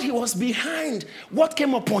God, he was behind what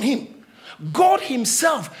came upon him. God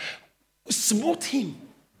himself smote him.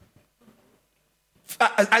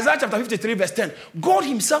 Isaiah chapter 53 verse 10. God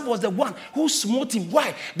himself was the one who smote him.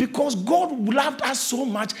 Why? Because God loved us so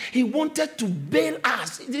much, he wanted to bail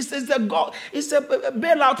us. This is it's a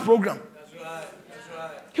bailout program. That's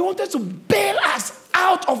right. He wanted to bail us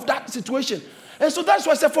out of that situation. And so that's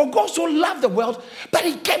why I said, for God so loved the world that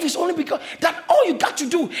he gave his only begotten, that all you got to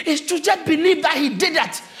do is to just believe that he did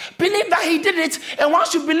that. Believe that he did it. And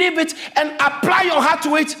once you believe it and apply your heart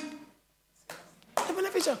to it, the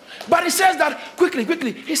beneficial. But he says that, quickly,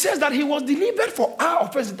 he says that he was delivered for our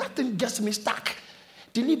offenses. That thing gets me stuck.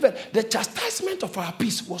 Delivered. The chastisement of our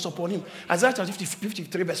peace was upon him. Isaiah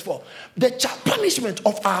 53 verse 4. The punishment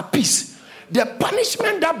of our peace, the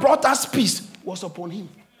punishment that brought us peace was upon him.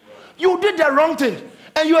 You did the wrong thing.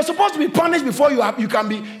 And you are supposed to be punished before you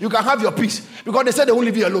can have your peace. Because they said they won't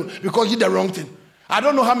leave you alone because you did the wrong thing. I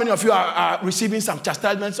don't know how many of you are receiving some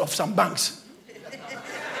chastisements of some banks.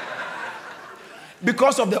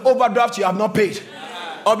 Because of the overdraft you have not paid.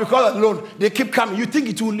 Or because of the loan, they keep coming. You think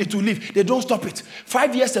it will leave. They don't stop it.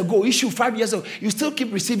 5 years ago, you still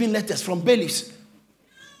keep receiving letters from bailiffs.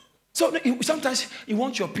 So sometimes you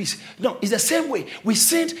want your peace. No, it's the same way. We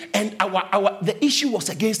sinned and the issue was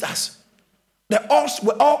against us. All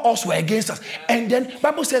odds were against us. And then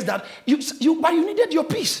Bible says that you needed your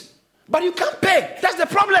peace. But you can't pay. That's the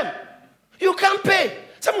problem. You can't pay.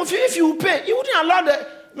 Some of you, if you pay, you wouldn't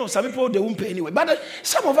allow some people, they won't pay anyway. But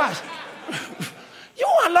some of us... You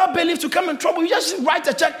won't allow bailiffs to come in trouble. You just write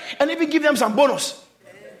a check and even give them some bonus.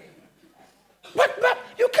 But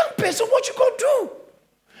you can't pay. So what you going to do?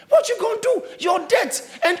 What you going to do? Your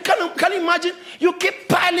debt. And can you imagine? You keep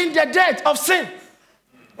piling the debt of sin.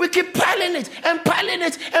 We keep piling it and piling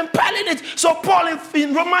it and piling it. So Paul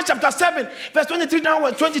in Romans chapter 7, verse 23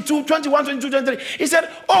 downwards, 22, 21, 22, 23, he said,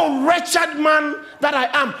 "Oh, wretched man that I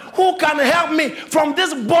am, who can help me from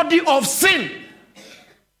this body of sin?"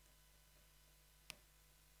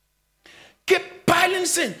 Keep piling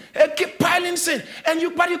sin.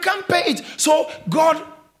 But you can't pay it. So God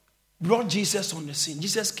brought Jesus on the scene.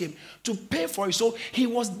 Jesus came to pay for it. So he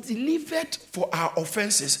was delivered for our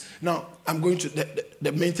offenses. Now, I'm going to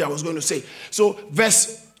the main thing I was going to say. So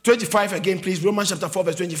verse 25 again, please. Romans chapter 4,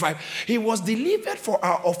 verse 25. He was delivered for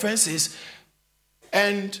our offenses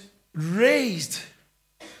and raised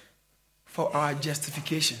for our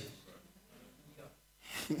justification.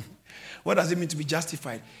 What does it mean to be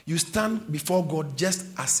justified? You stand before God just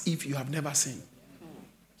as if you have never sinned.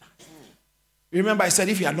 Remember I said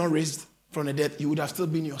if he had not raised from the dead, you would have still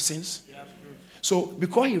been in your sins. So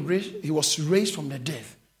because he was raised from the dead,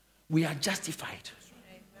 we are justified.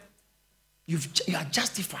 You are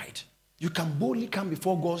justified. You can boldly come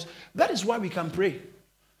before God. That is why we can pray.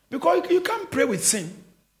 Because you can't pray with sin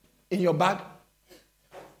in your bag.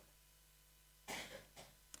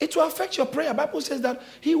 It will affect your prayer. The Bible says that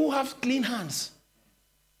he will have clean hands.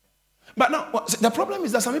 But now, the problem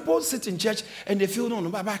is that some people sit in church and they feel, no,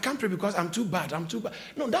 but I can't pray because I'm too bad.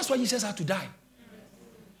 No, that's why Jesus had to die.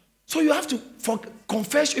 So you have to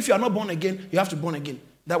confess. If you are not born again, you have to born again.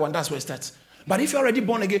 That's where it starts. But if you're already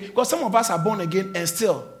born again, because some of us are born again and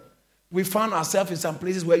still, we found ourselves in some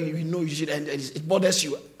places where you know you should, and it bothers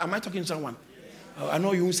you. Am I talking to someone? I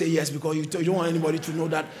know you won't say yes because you don't want anybody to know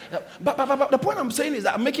that. But the point I'm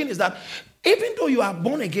making is that even though you are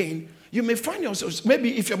born again, you may find yourself,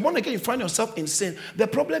 maybe if you're born again, you find yourself in sin. The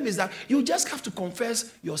problem is that you just have to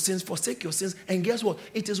confess your sins, forsake your sins, and guess what?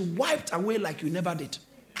 It is wiped away like you never did.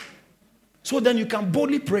 So then you can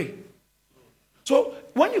boldly pray. So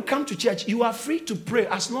when you come to church, you are free to pray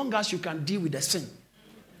as long as you can deal with the sin.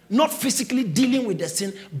 Not physically dealing with the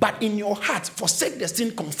sin, but in your heart, forsake the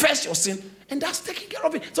sin, confess your sin, and that's taking care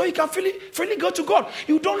of it. So you can freely go to God.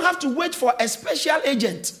 You don't have to wait for a special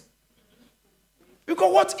agent.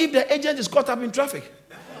 Because what if the agent is caught up in traffic?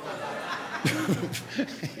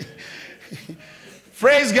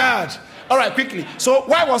 Praise God. All right, quickly. So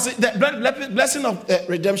why was it the blessing of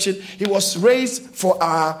redemption? He was raised for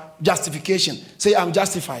our justification. Say, I'm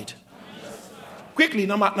justified. Quickly,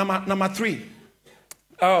 number 3.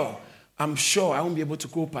 Oh, I'm sure I won't be able to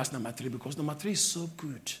go past number 3 because number 3 is so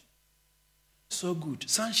good. So good.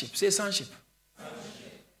 Sonship. Say sonship.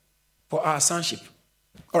 For our sonship.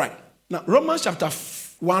 All right. Now, Romans chapter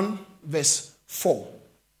 1, verse 4.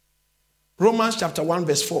 Romans chapter 1,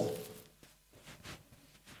 verse 4.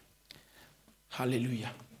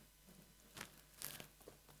 Hallelujah.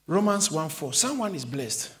 Romans 1:4. Someone is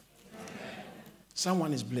blessed.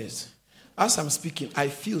 Someone is blessed. As I'm speaking, I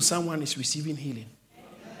feel someone is receiving healing.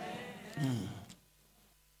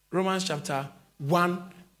 Romans chapter 1,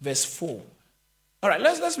 verse 4. All right,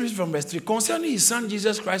 let's read from verse 3. Concerning his son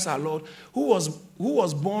Jesus Christ our Lord, who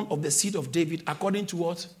was born of the seed of David, according to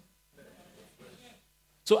what?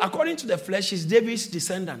 So according to the flesh, is David's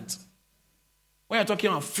descendant. When you're talking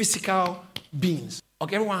about physical beings.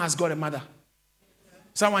 Okay, everyone has got a mother.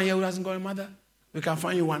 Someone here who hasn't got a mother? We can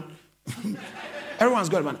find you one. Everyone's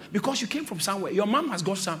got a mother. Because you came from somewhere. Your mom has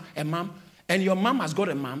got a mom. and your mom has got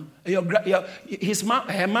a mom, and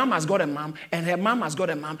her mom has got a mom, and her mom has got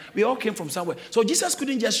a mom. We all came from somewhere. So Jesus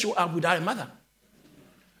couldn't just show up without a mother.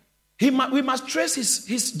 We must trace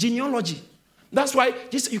his genealogy. That's why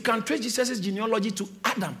you can trace Jesus' genealogy to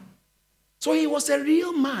Adam. So he was a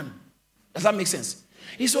real man. Does that make sense?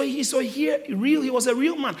 He was a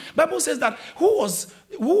real man. Bible says that who was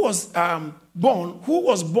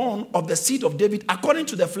born of the seed of David according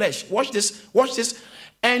to the flesh. Watch this.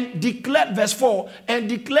 And declared, verse 4, and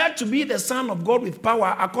declared to be the Son of God with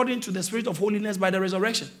power according to the Spirit of holiness by the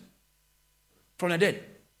resurrection from the dead.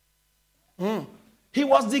 He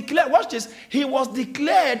was declared, watch this, he was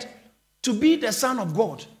declared to be the Son of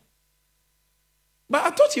God. But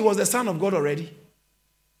I thought he was the Son of God already.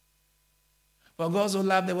 For God so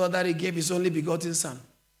loved the world that he gave his only begotten Son.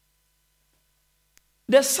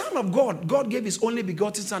 The Son of God, God gave his only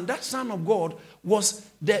begotten Son. That Son of God was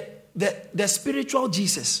the spiritual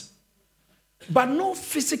Jesus. But no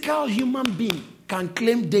physical human being can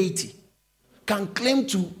claim deity, can claim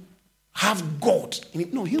to have God.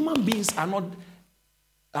 No, human beings are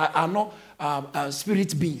not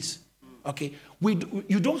spirit beings. Okay,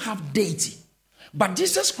 you don't have deity. But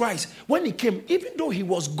Jesus Christ, when he came, even though he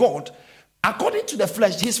was God, according to the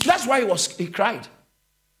flesh, that's why he cried.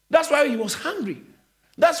 That's why he was hungry.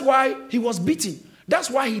 That's why he was beaten. That's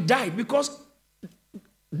why he died. Because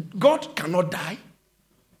God cannot die.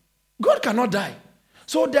 God cannot die.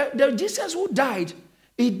 So the Jesus who died,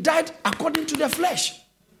 he died according to the flesh.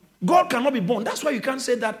 God cannot be born. That's why you can't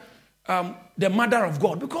say that the mother of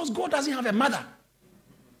God, because God doesn't have a mother.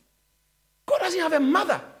 God doesn't have a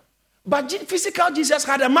mother. But physical Jesus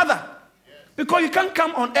had a mother. Because you can't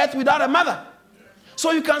come on earth without a mother.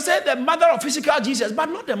 So you can say the mother of physical Jesus, but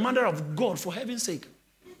not the mother of God, for heaven's sake.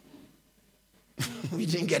 We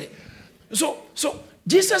didn't get it. So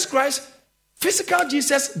Jesus Christ, physical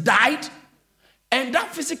Jesus died, and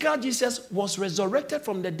that physical Jesus was resurrected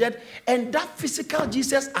from the dead, and that physical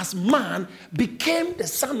Jesus as man became the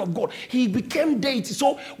Son of God. He became deity.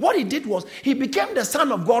 So what he did was, he became the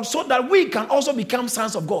Son of God so that we can also become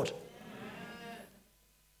sons of God.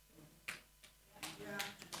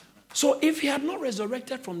 So if he had not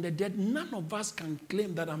resurrected from the dead, none of us can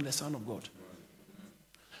claim that I'm the Son of God.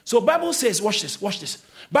 So Bible says, watch this.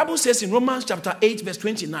 Bible says in Romans chapter 8, verse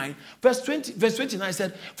 29, verse 29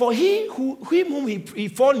 said, for him whom he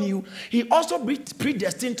foreknew, he also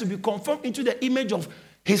predestined to be conformed into the image of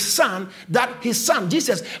his Son, that his Son,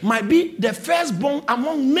 Jesus, might be the firstborn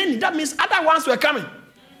among many. That means other ones were coming.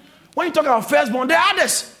 When you talk about firstborn, there are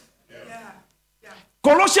others.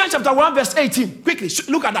 Colossians chapter 1 verse 18. Quickly,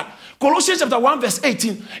 look at that. Colossians chapter 1 verse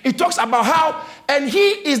 18. It talks about how, and he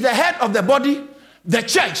is the head of the body, the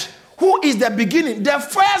church, who is the beginning, the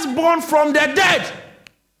firstborn from the dead.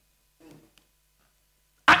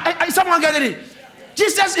 Someone get it?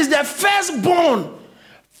 Jesus is the firstborn,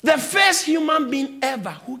 the first human being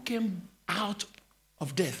ever who came out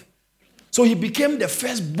of death. So he became the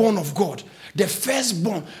firstborn of God. The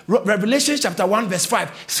firstborn. Revelation chapter 1 verse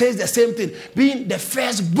 5 says the same thing. Being the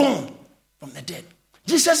firstborn from the dead.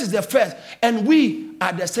 Jesus is the first. And we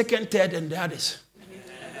are the second, third, and the others.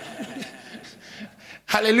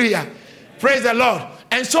 Hallelujah. Praise the Lord.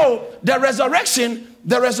 And so the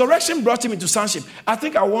resurrection brought him into sonship. I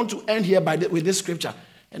think I want to end here with this scripture.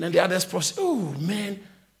 And then the others process. Oh man.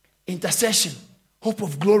 Intercession. Hope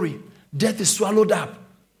of glory. Death is swallowed up.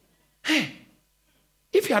 Hey.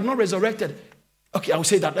 If he had not resurrected, okay, I will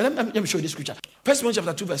say that. Let me show you this scripture. 1 Timothy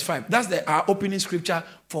chapter 2 verse 5. That's our opening scripture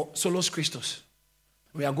for Solos Christos.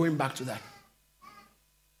 We are going back to that.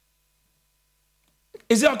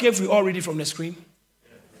 Is it okay if we all read it from the screen?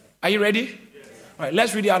 Are you ready? Yes. All right,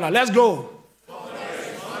 let's read it out loud. Let's go.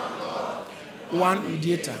 One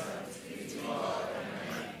mediator.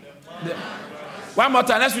 One more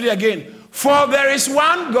time, let's read it again. For there is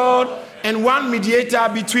one God and one mediator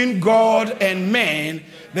between God and man,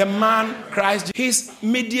 the man Christ. His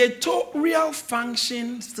mediatorial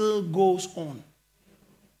function still goes on.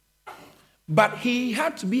 But he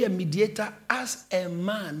had to be a mediator as a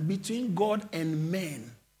man between God and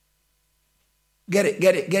man. Get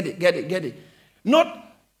it.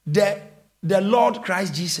 Not the Lord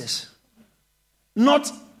Christ Jesus.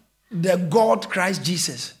 Not the God Christ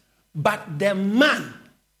Jesus. But the man.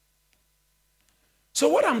 So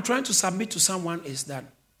what I'm trying to submit to someone is that,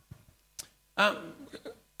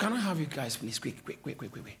 can I have you guys, please? Quick. Can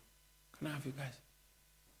I have you guys?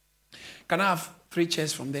 Can I have 3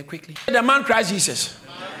 chairs from there quickly? The man Christ Jesus.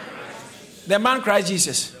 The man Christ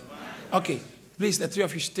Jesus. Okay, please, the 3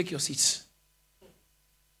 of you should take your seats.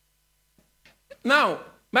 Now,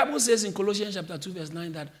 Bible says in Colossians chapter 2 verse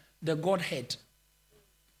 9 that the Godhead.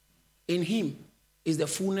 in him is the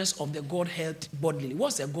fullness of the Godhead bodily.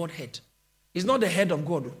 What's the Godhead? It's not the head of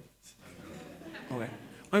God. Okay.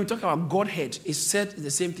 When we talk about Godhead, it's said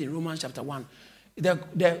the same thing in Romans chapter 1.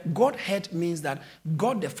 The Godhead means that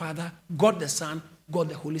God the Father, God the Son, God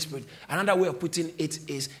the Holy Spirit. Another way of putting it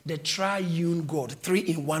is the triune God, 3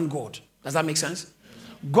 in 1 God. Does that make sense?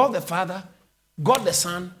 God the Father, God the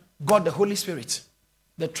Son, God the Holy Spirit.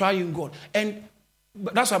 The triune God. And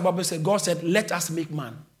that's why the Bible said, God said, let us make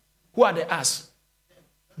man. Who are the us?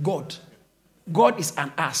 God. God is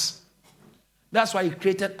an us. That's why he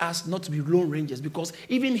created us not to be lone rangers, because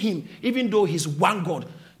even him, even though he's one God,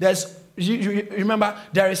 you remember,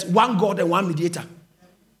 there is one God and one mediator.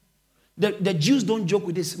 The Jews don't joke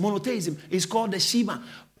with this. Monotheism is called the Shema.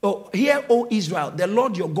 Oh, hear, O Israel, the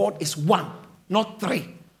Lord your God is one, not 3.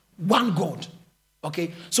 One God.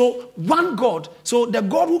 Okay, so one God. So the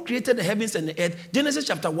God who created the heavens and the earth, Genesis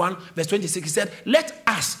chapter 1, verse 26, he said, let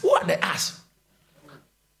us. Who are the us?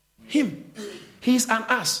 Him. He's an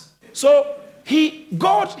us. So he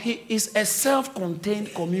is a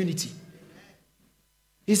self-contained community.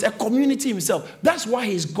 He's a community himself. That's why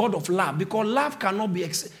he's God of love, because love cannot be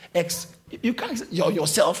you can't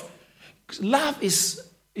yourself. Love is,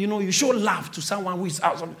 you show love to someone who is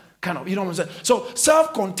out of kind of, you know what I'm saying? So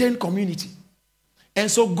self-contained community. And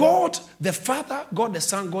so God the Father, God the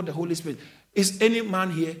Son, God the Holy Spirit. Is any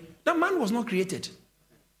man here? That man was not created.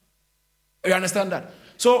 You understand that?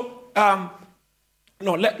 So, that's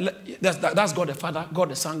God the Father, God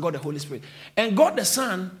the Son, God the Holy Spirit. And God the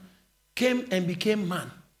Son came and became man.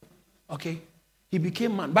 Okay? He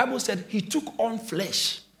became man. Bible said he took on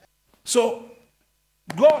flesh. So,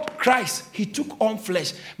 God, Christ, he took on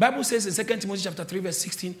flesh. Bible says in 2 Timothy chapter 3, verse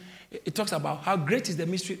 16, it talks about how great is the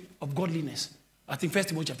mystery of godliness. I think 1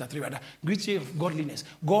 Timothy chapter 3, rather. Great of godliness.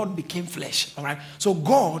 God became flesh. All right? So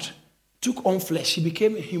God took on flesh. He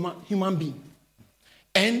became a human being.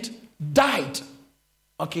 And died.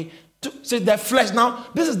 Okay? So the flesh. Now,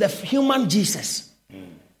 this is the human Jesus.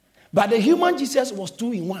 But the human Jesus was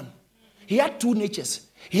 2 in 1. He had 2 natures.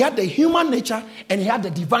 He had the human nature and he had the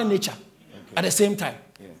divine nature at the same time.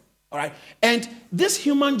 Yeah. All right? And this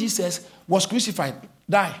human Jesus was crucified.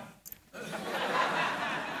 Died.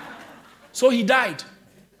 So he died.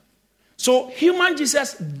 So human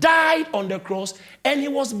Jesus died on the cross and he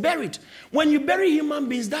was buried. When you bury human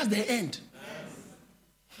beings, that's the end.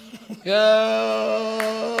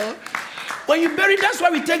 When you bury, that's why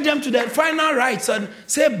we take them to the final rites and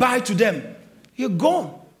say bye to them. You're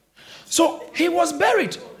gone. So he was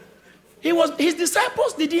buried. His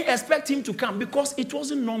disciples didn't expect him to come because it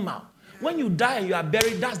wasn't normal. When you die and you are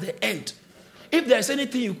buried, that's the end. If there's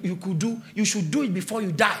anything you could do, you should do it before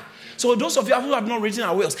you die. So those of you who have not written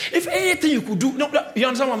our wills, if anything you could do, no, you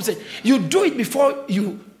understand what I'm saying? You do it before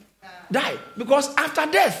you die. Because after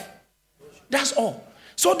death, that's all.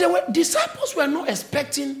 So disciples were not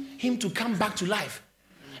expecting him to come back to life.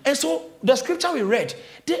 And so the scripture we read,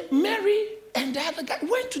 Mary and the other guy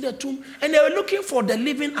went to the tomb and they were looking for the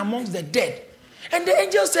living amongst the dead. And the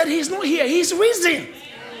angel said, he's not here, he's risen.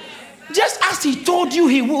 Just as he told you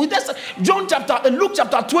he will. That's Luke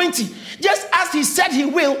chapter 20. Just as he said he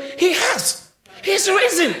will, he has. He's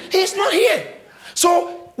risen. He's not here.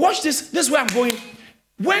 So watch this. This is where I'm going.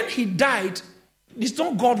 When he died, it's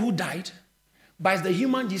not God who died, but it's the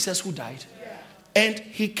human Jesus who died. And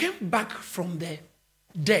he came back from the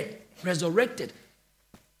dead, resurrected.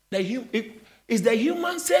 It's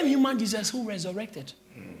the same human Jesus who resurrected.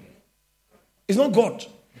 It's not God,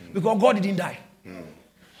 because God didn't die.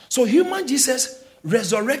 So human Jesus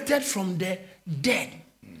resurrected from the dead.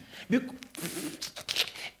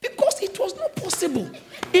 Because it was not possible.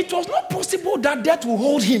 It was not possible that death will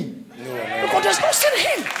hold him. Because there's no sin in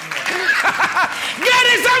him. Get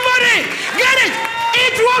it, somebody! Get it!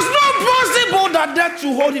 It was not possible that death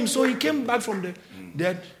will hold him. So he came back from the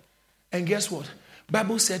dead. And guess what?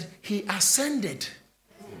 Bible said he ascended.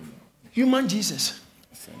 Human Jesus.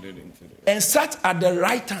 And sat at the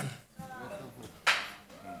right hand.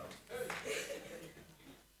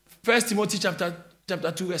 1 Timothy chapter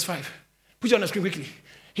 2, verse 5. Put it on the screen quickly.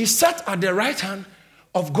 He sat at the right hand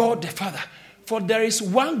of God the Father. For there is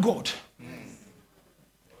one God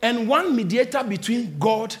and one mediator between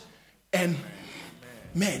God and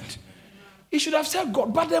men. He should have said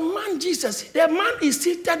God. But the man Jesus, the man is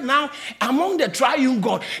seated now among the triune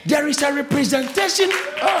God. There is a representation.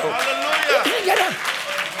 Hallelujah. You get that?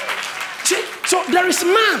 See, so there is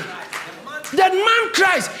man. That man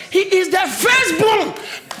Christ, he is the firstborn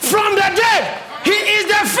from the dead. He is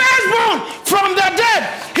the firstborn from the dead.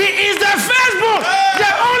 He is the firstborn,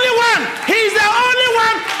 the only one. He is the only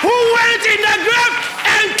one who went in the grave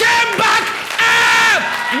and came back up.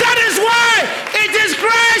 That is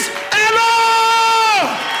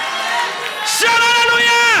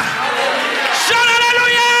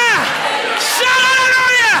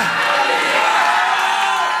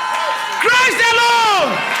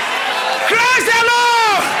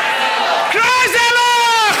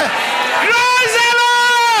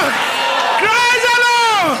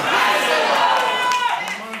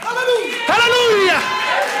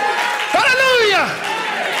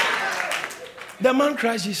The man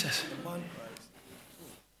Christ Jesus.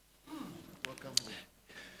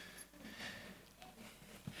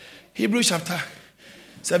 Hebrews chapter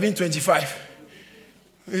 7:25.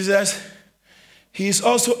 It says, he is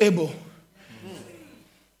also able.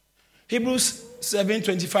 Hebrews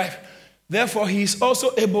 7:25. Therefore, he is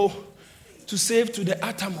also able to save to the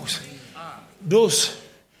uttermost those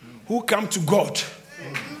who come to God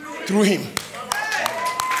through him.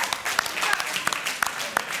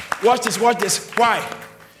 Watch this. Why?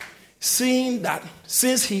 Seeing that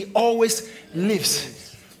since he always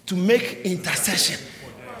lives to make intercession,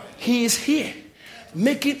 he is here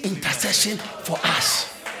making intercession for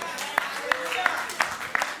us.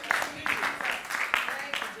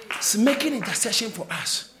 He's making intercession for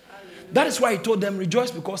us. That is why he told them,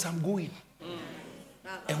 rejoice because I'm going.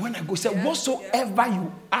 And when I go, he said, whatsoever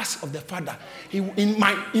you ask of the Father, in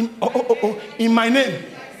my name.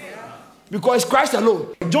 Because it's Christ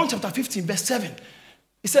alone. John chapter 15, verse 7.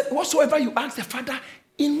 He said, whatsoever you ask the Father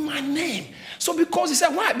in my name. So because he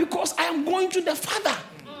said, why? Because I am going to the Father.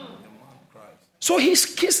 So his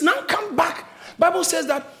kids now come back. Bible says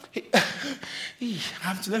that,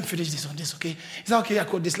 let me finish this on this, okay? Is that okay? I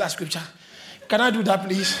quote this last scripture. Can I do that,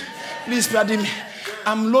 please? Please pardon me.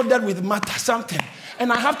 I'm loaded with matter, something.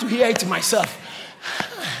 And I have to hear it myself.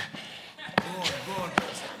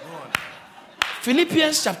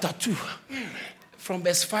 Philippians chapter 2, from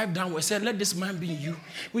verse 5 downwards, said, let this man be in you,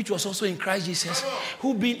 which was also in Christ Jesus,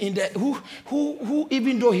 who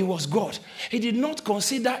even though he was God, he did not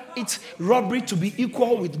consider it robbery to be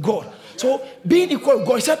equal with God. So being equal with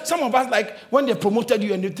God, he said, some of us, like when they promoted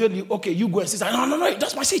you and they tell you, okay, you go and sit. No,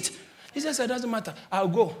 that's my seat. He said, it doesn't matter, I'll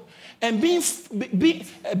go. And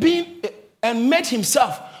and made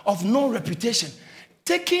himself of no reputation,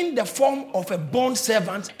 taking the form of a bond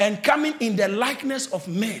servant and coming in the likeness of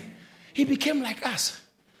men, he became like us.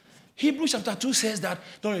 Hebrews chapter 2 says that,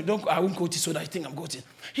 I won't quote it so that I think I'm quoting.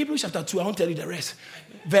 Hebrews chapter 2, I won't tell you the rest.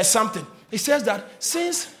 Verse something. It says that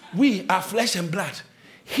since we are flesh and blood,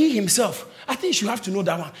 he himself, I think you have to know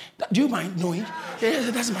that one. Do you mind knowing? Yeah,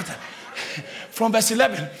 it doesn't matter. From verse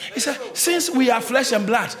 11, he said, since we are flesh and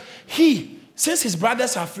blood, since his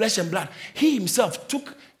brothers are flesh and blood, he himself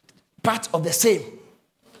took part of the same.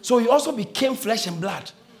 So he also became flesh and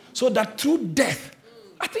blood. So that through death,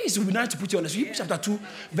 I think it would be nice to put you on this. Hebrews chapter 2,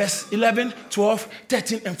 verse 11, 12,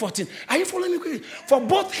 13, and 14. Are you following me quickly? For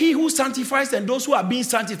both he who sanctifies and those who are being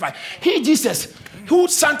sanctified, he, Jesus, who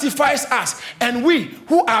sanctifies us, and we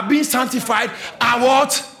who are being sanctified are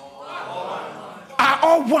what? Are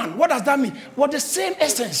all one. What does that mean? Well, the same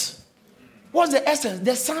essence. What's the essence?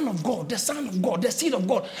 The Son of God, the Son of God, the Seed of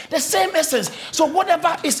God, the same essence. So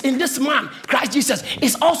whatever is in this man, Christ Jesus,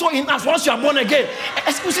 is also in us once you are born again.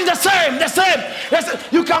 It's the same.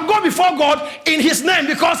 You can go before God in his name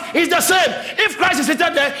because he's the same. If Christ is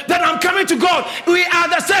seated there, then I'm coming to God. We are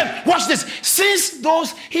the same. Watch this. Since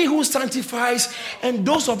he who sanctifies and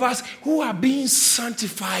those of us who are being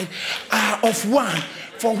sanctified are of one,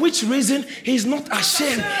 for which reason he is not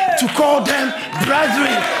ashamed to call them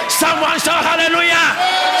brethren. Someone shout hallelujah.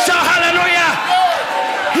 Shout hallelujah.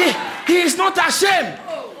 He is not ashamed.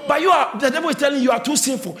 But the devil is telling you are too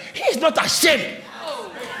sinful. He is not ashamed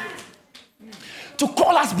to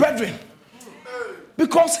call us brethren.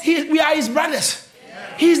 Because we are his brothers.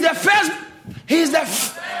 He's the first. He's the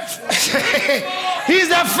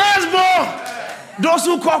firstborn. Those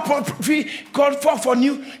who called for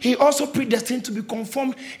new, he also predestined to be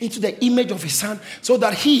conformed into the image of his son, so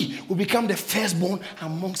that he will become the firstborn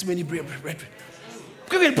amongst many brethren.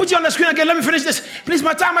 Quickly, put you on the screen again. Let me finish this. Please,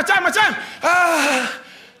 my time.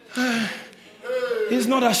 He's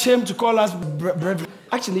not ashamed to call us brethren.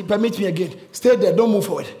 Actually, permit me again. Stay there. Don't move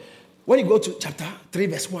forward. When you go to chapter 3,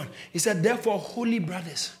 verse 1, he said, therefore, holy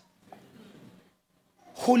brothers.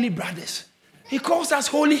 Holy brothers. He calls us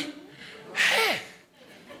holy. Hey,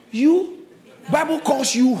 Bible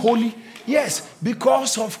calls you holy. Yes,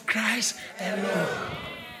 because of Christ alone.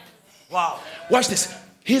 Wow. Watch this.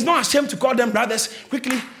 He's not ashamed to call them brothers.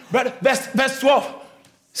 Quickly, brother, verse 12.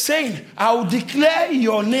 Saying, I will declare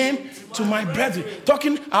your name to my brethren.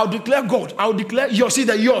 Talking, I'll declare God. I'll declare your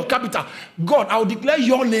capital. God, I'll declare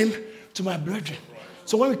your name to my brethren.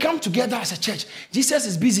 So when we come together as a church, Jesus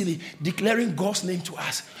is busily declaring God's name to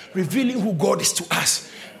us, revealing who God is to us.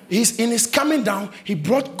 In his coming down, he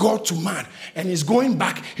brought God to man. And he's going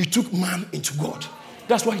back, he took man into God.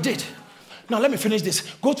 That's what he did. Now let me finish this.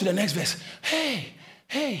 Go to the next verse.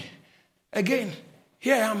 Hey. Again,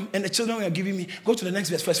 here I am and the children are giving me. Go to the next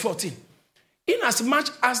verse 14. Inasmuch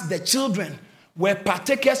as the children were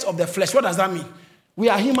partakers of the flesh. What does that mean? We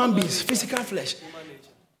are human beings, physical flesh.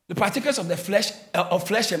 the partakers of the flesh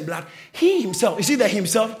and blood, he himself, you see that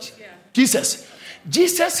himself, Jesus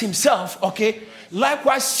himself, okay,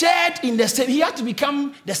 likewise shared in the same. He had to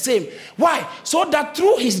become the same. Why? So that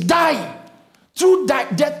through his dying, through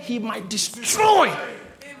that death, he might destroy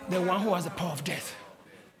the one who has the power of death.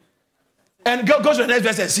 And go to the next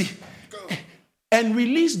verse and see. And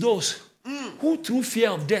release those who through fear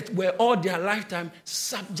of death were all their lifetime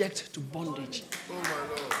subject to bondage. Oh my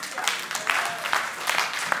Lord.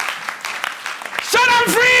 Set them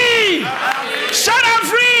free! Set them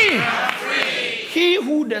free! He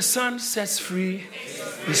who the Son sets free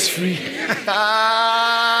is free.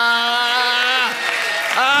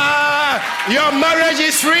 Your marriage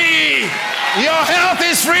is free. Your health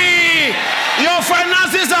is free. Your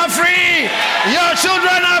finances are free. Your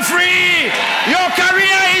children are free. Your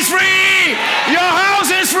career is free. Your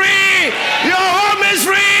house is free. Your home is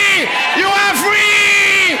free. You are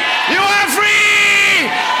free. You are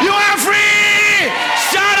free. You are free.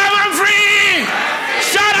 Shout out, I'm free.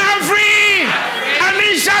 Shout out, I'm free. I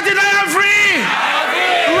mean, shout it, I am free.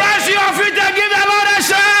 Rise to your feet and give the Lord a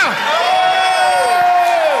shout.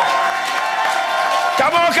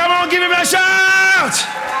 Come on, give him a shout.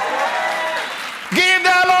 Give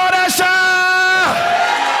the Lord a shout.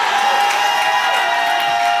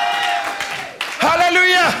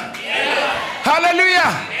 Hallelujah. Hallelujah.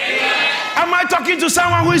 Am I talking to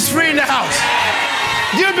someone who is free in the house?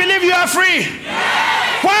 Do you believe you are free?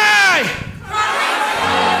 Why?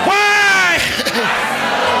 Why?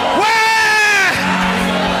 Why?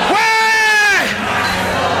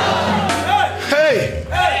 Hey.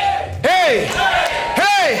 Hey.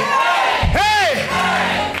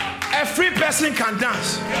 A free person can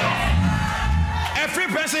dance. A free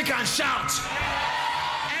person can shout.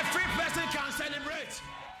 A free person can celebrate.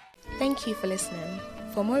 Thank you for listening.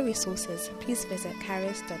 For more resources, please visit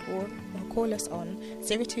charis.org or call us on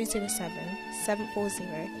 0207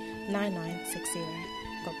 740 9960.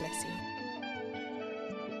 God bless you.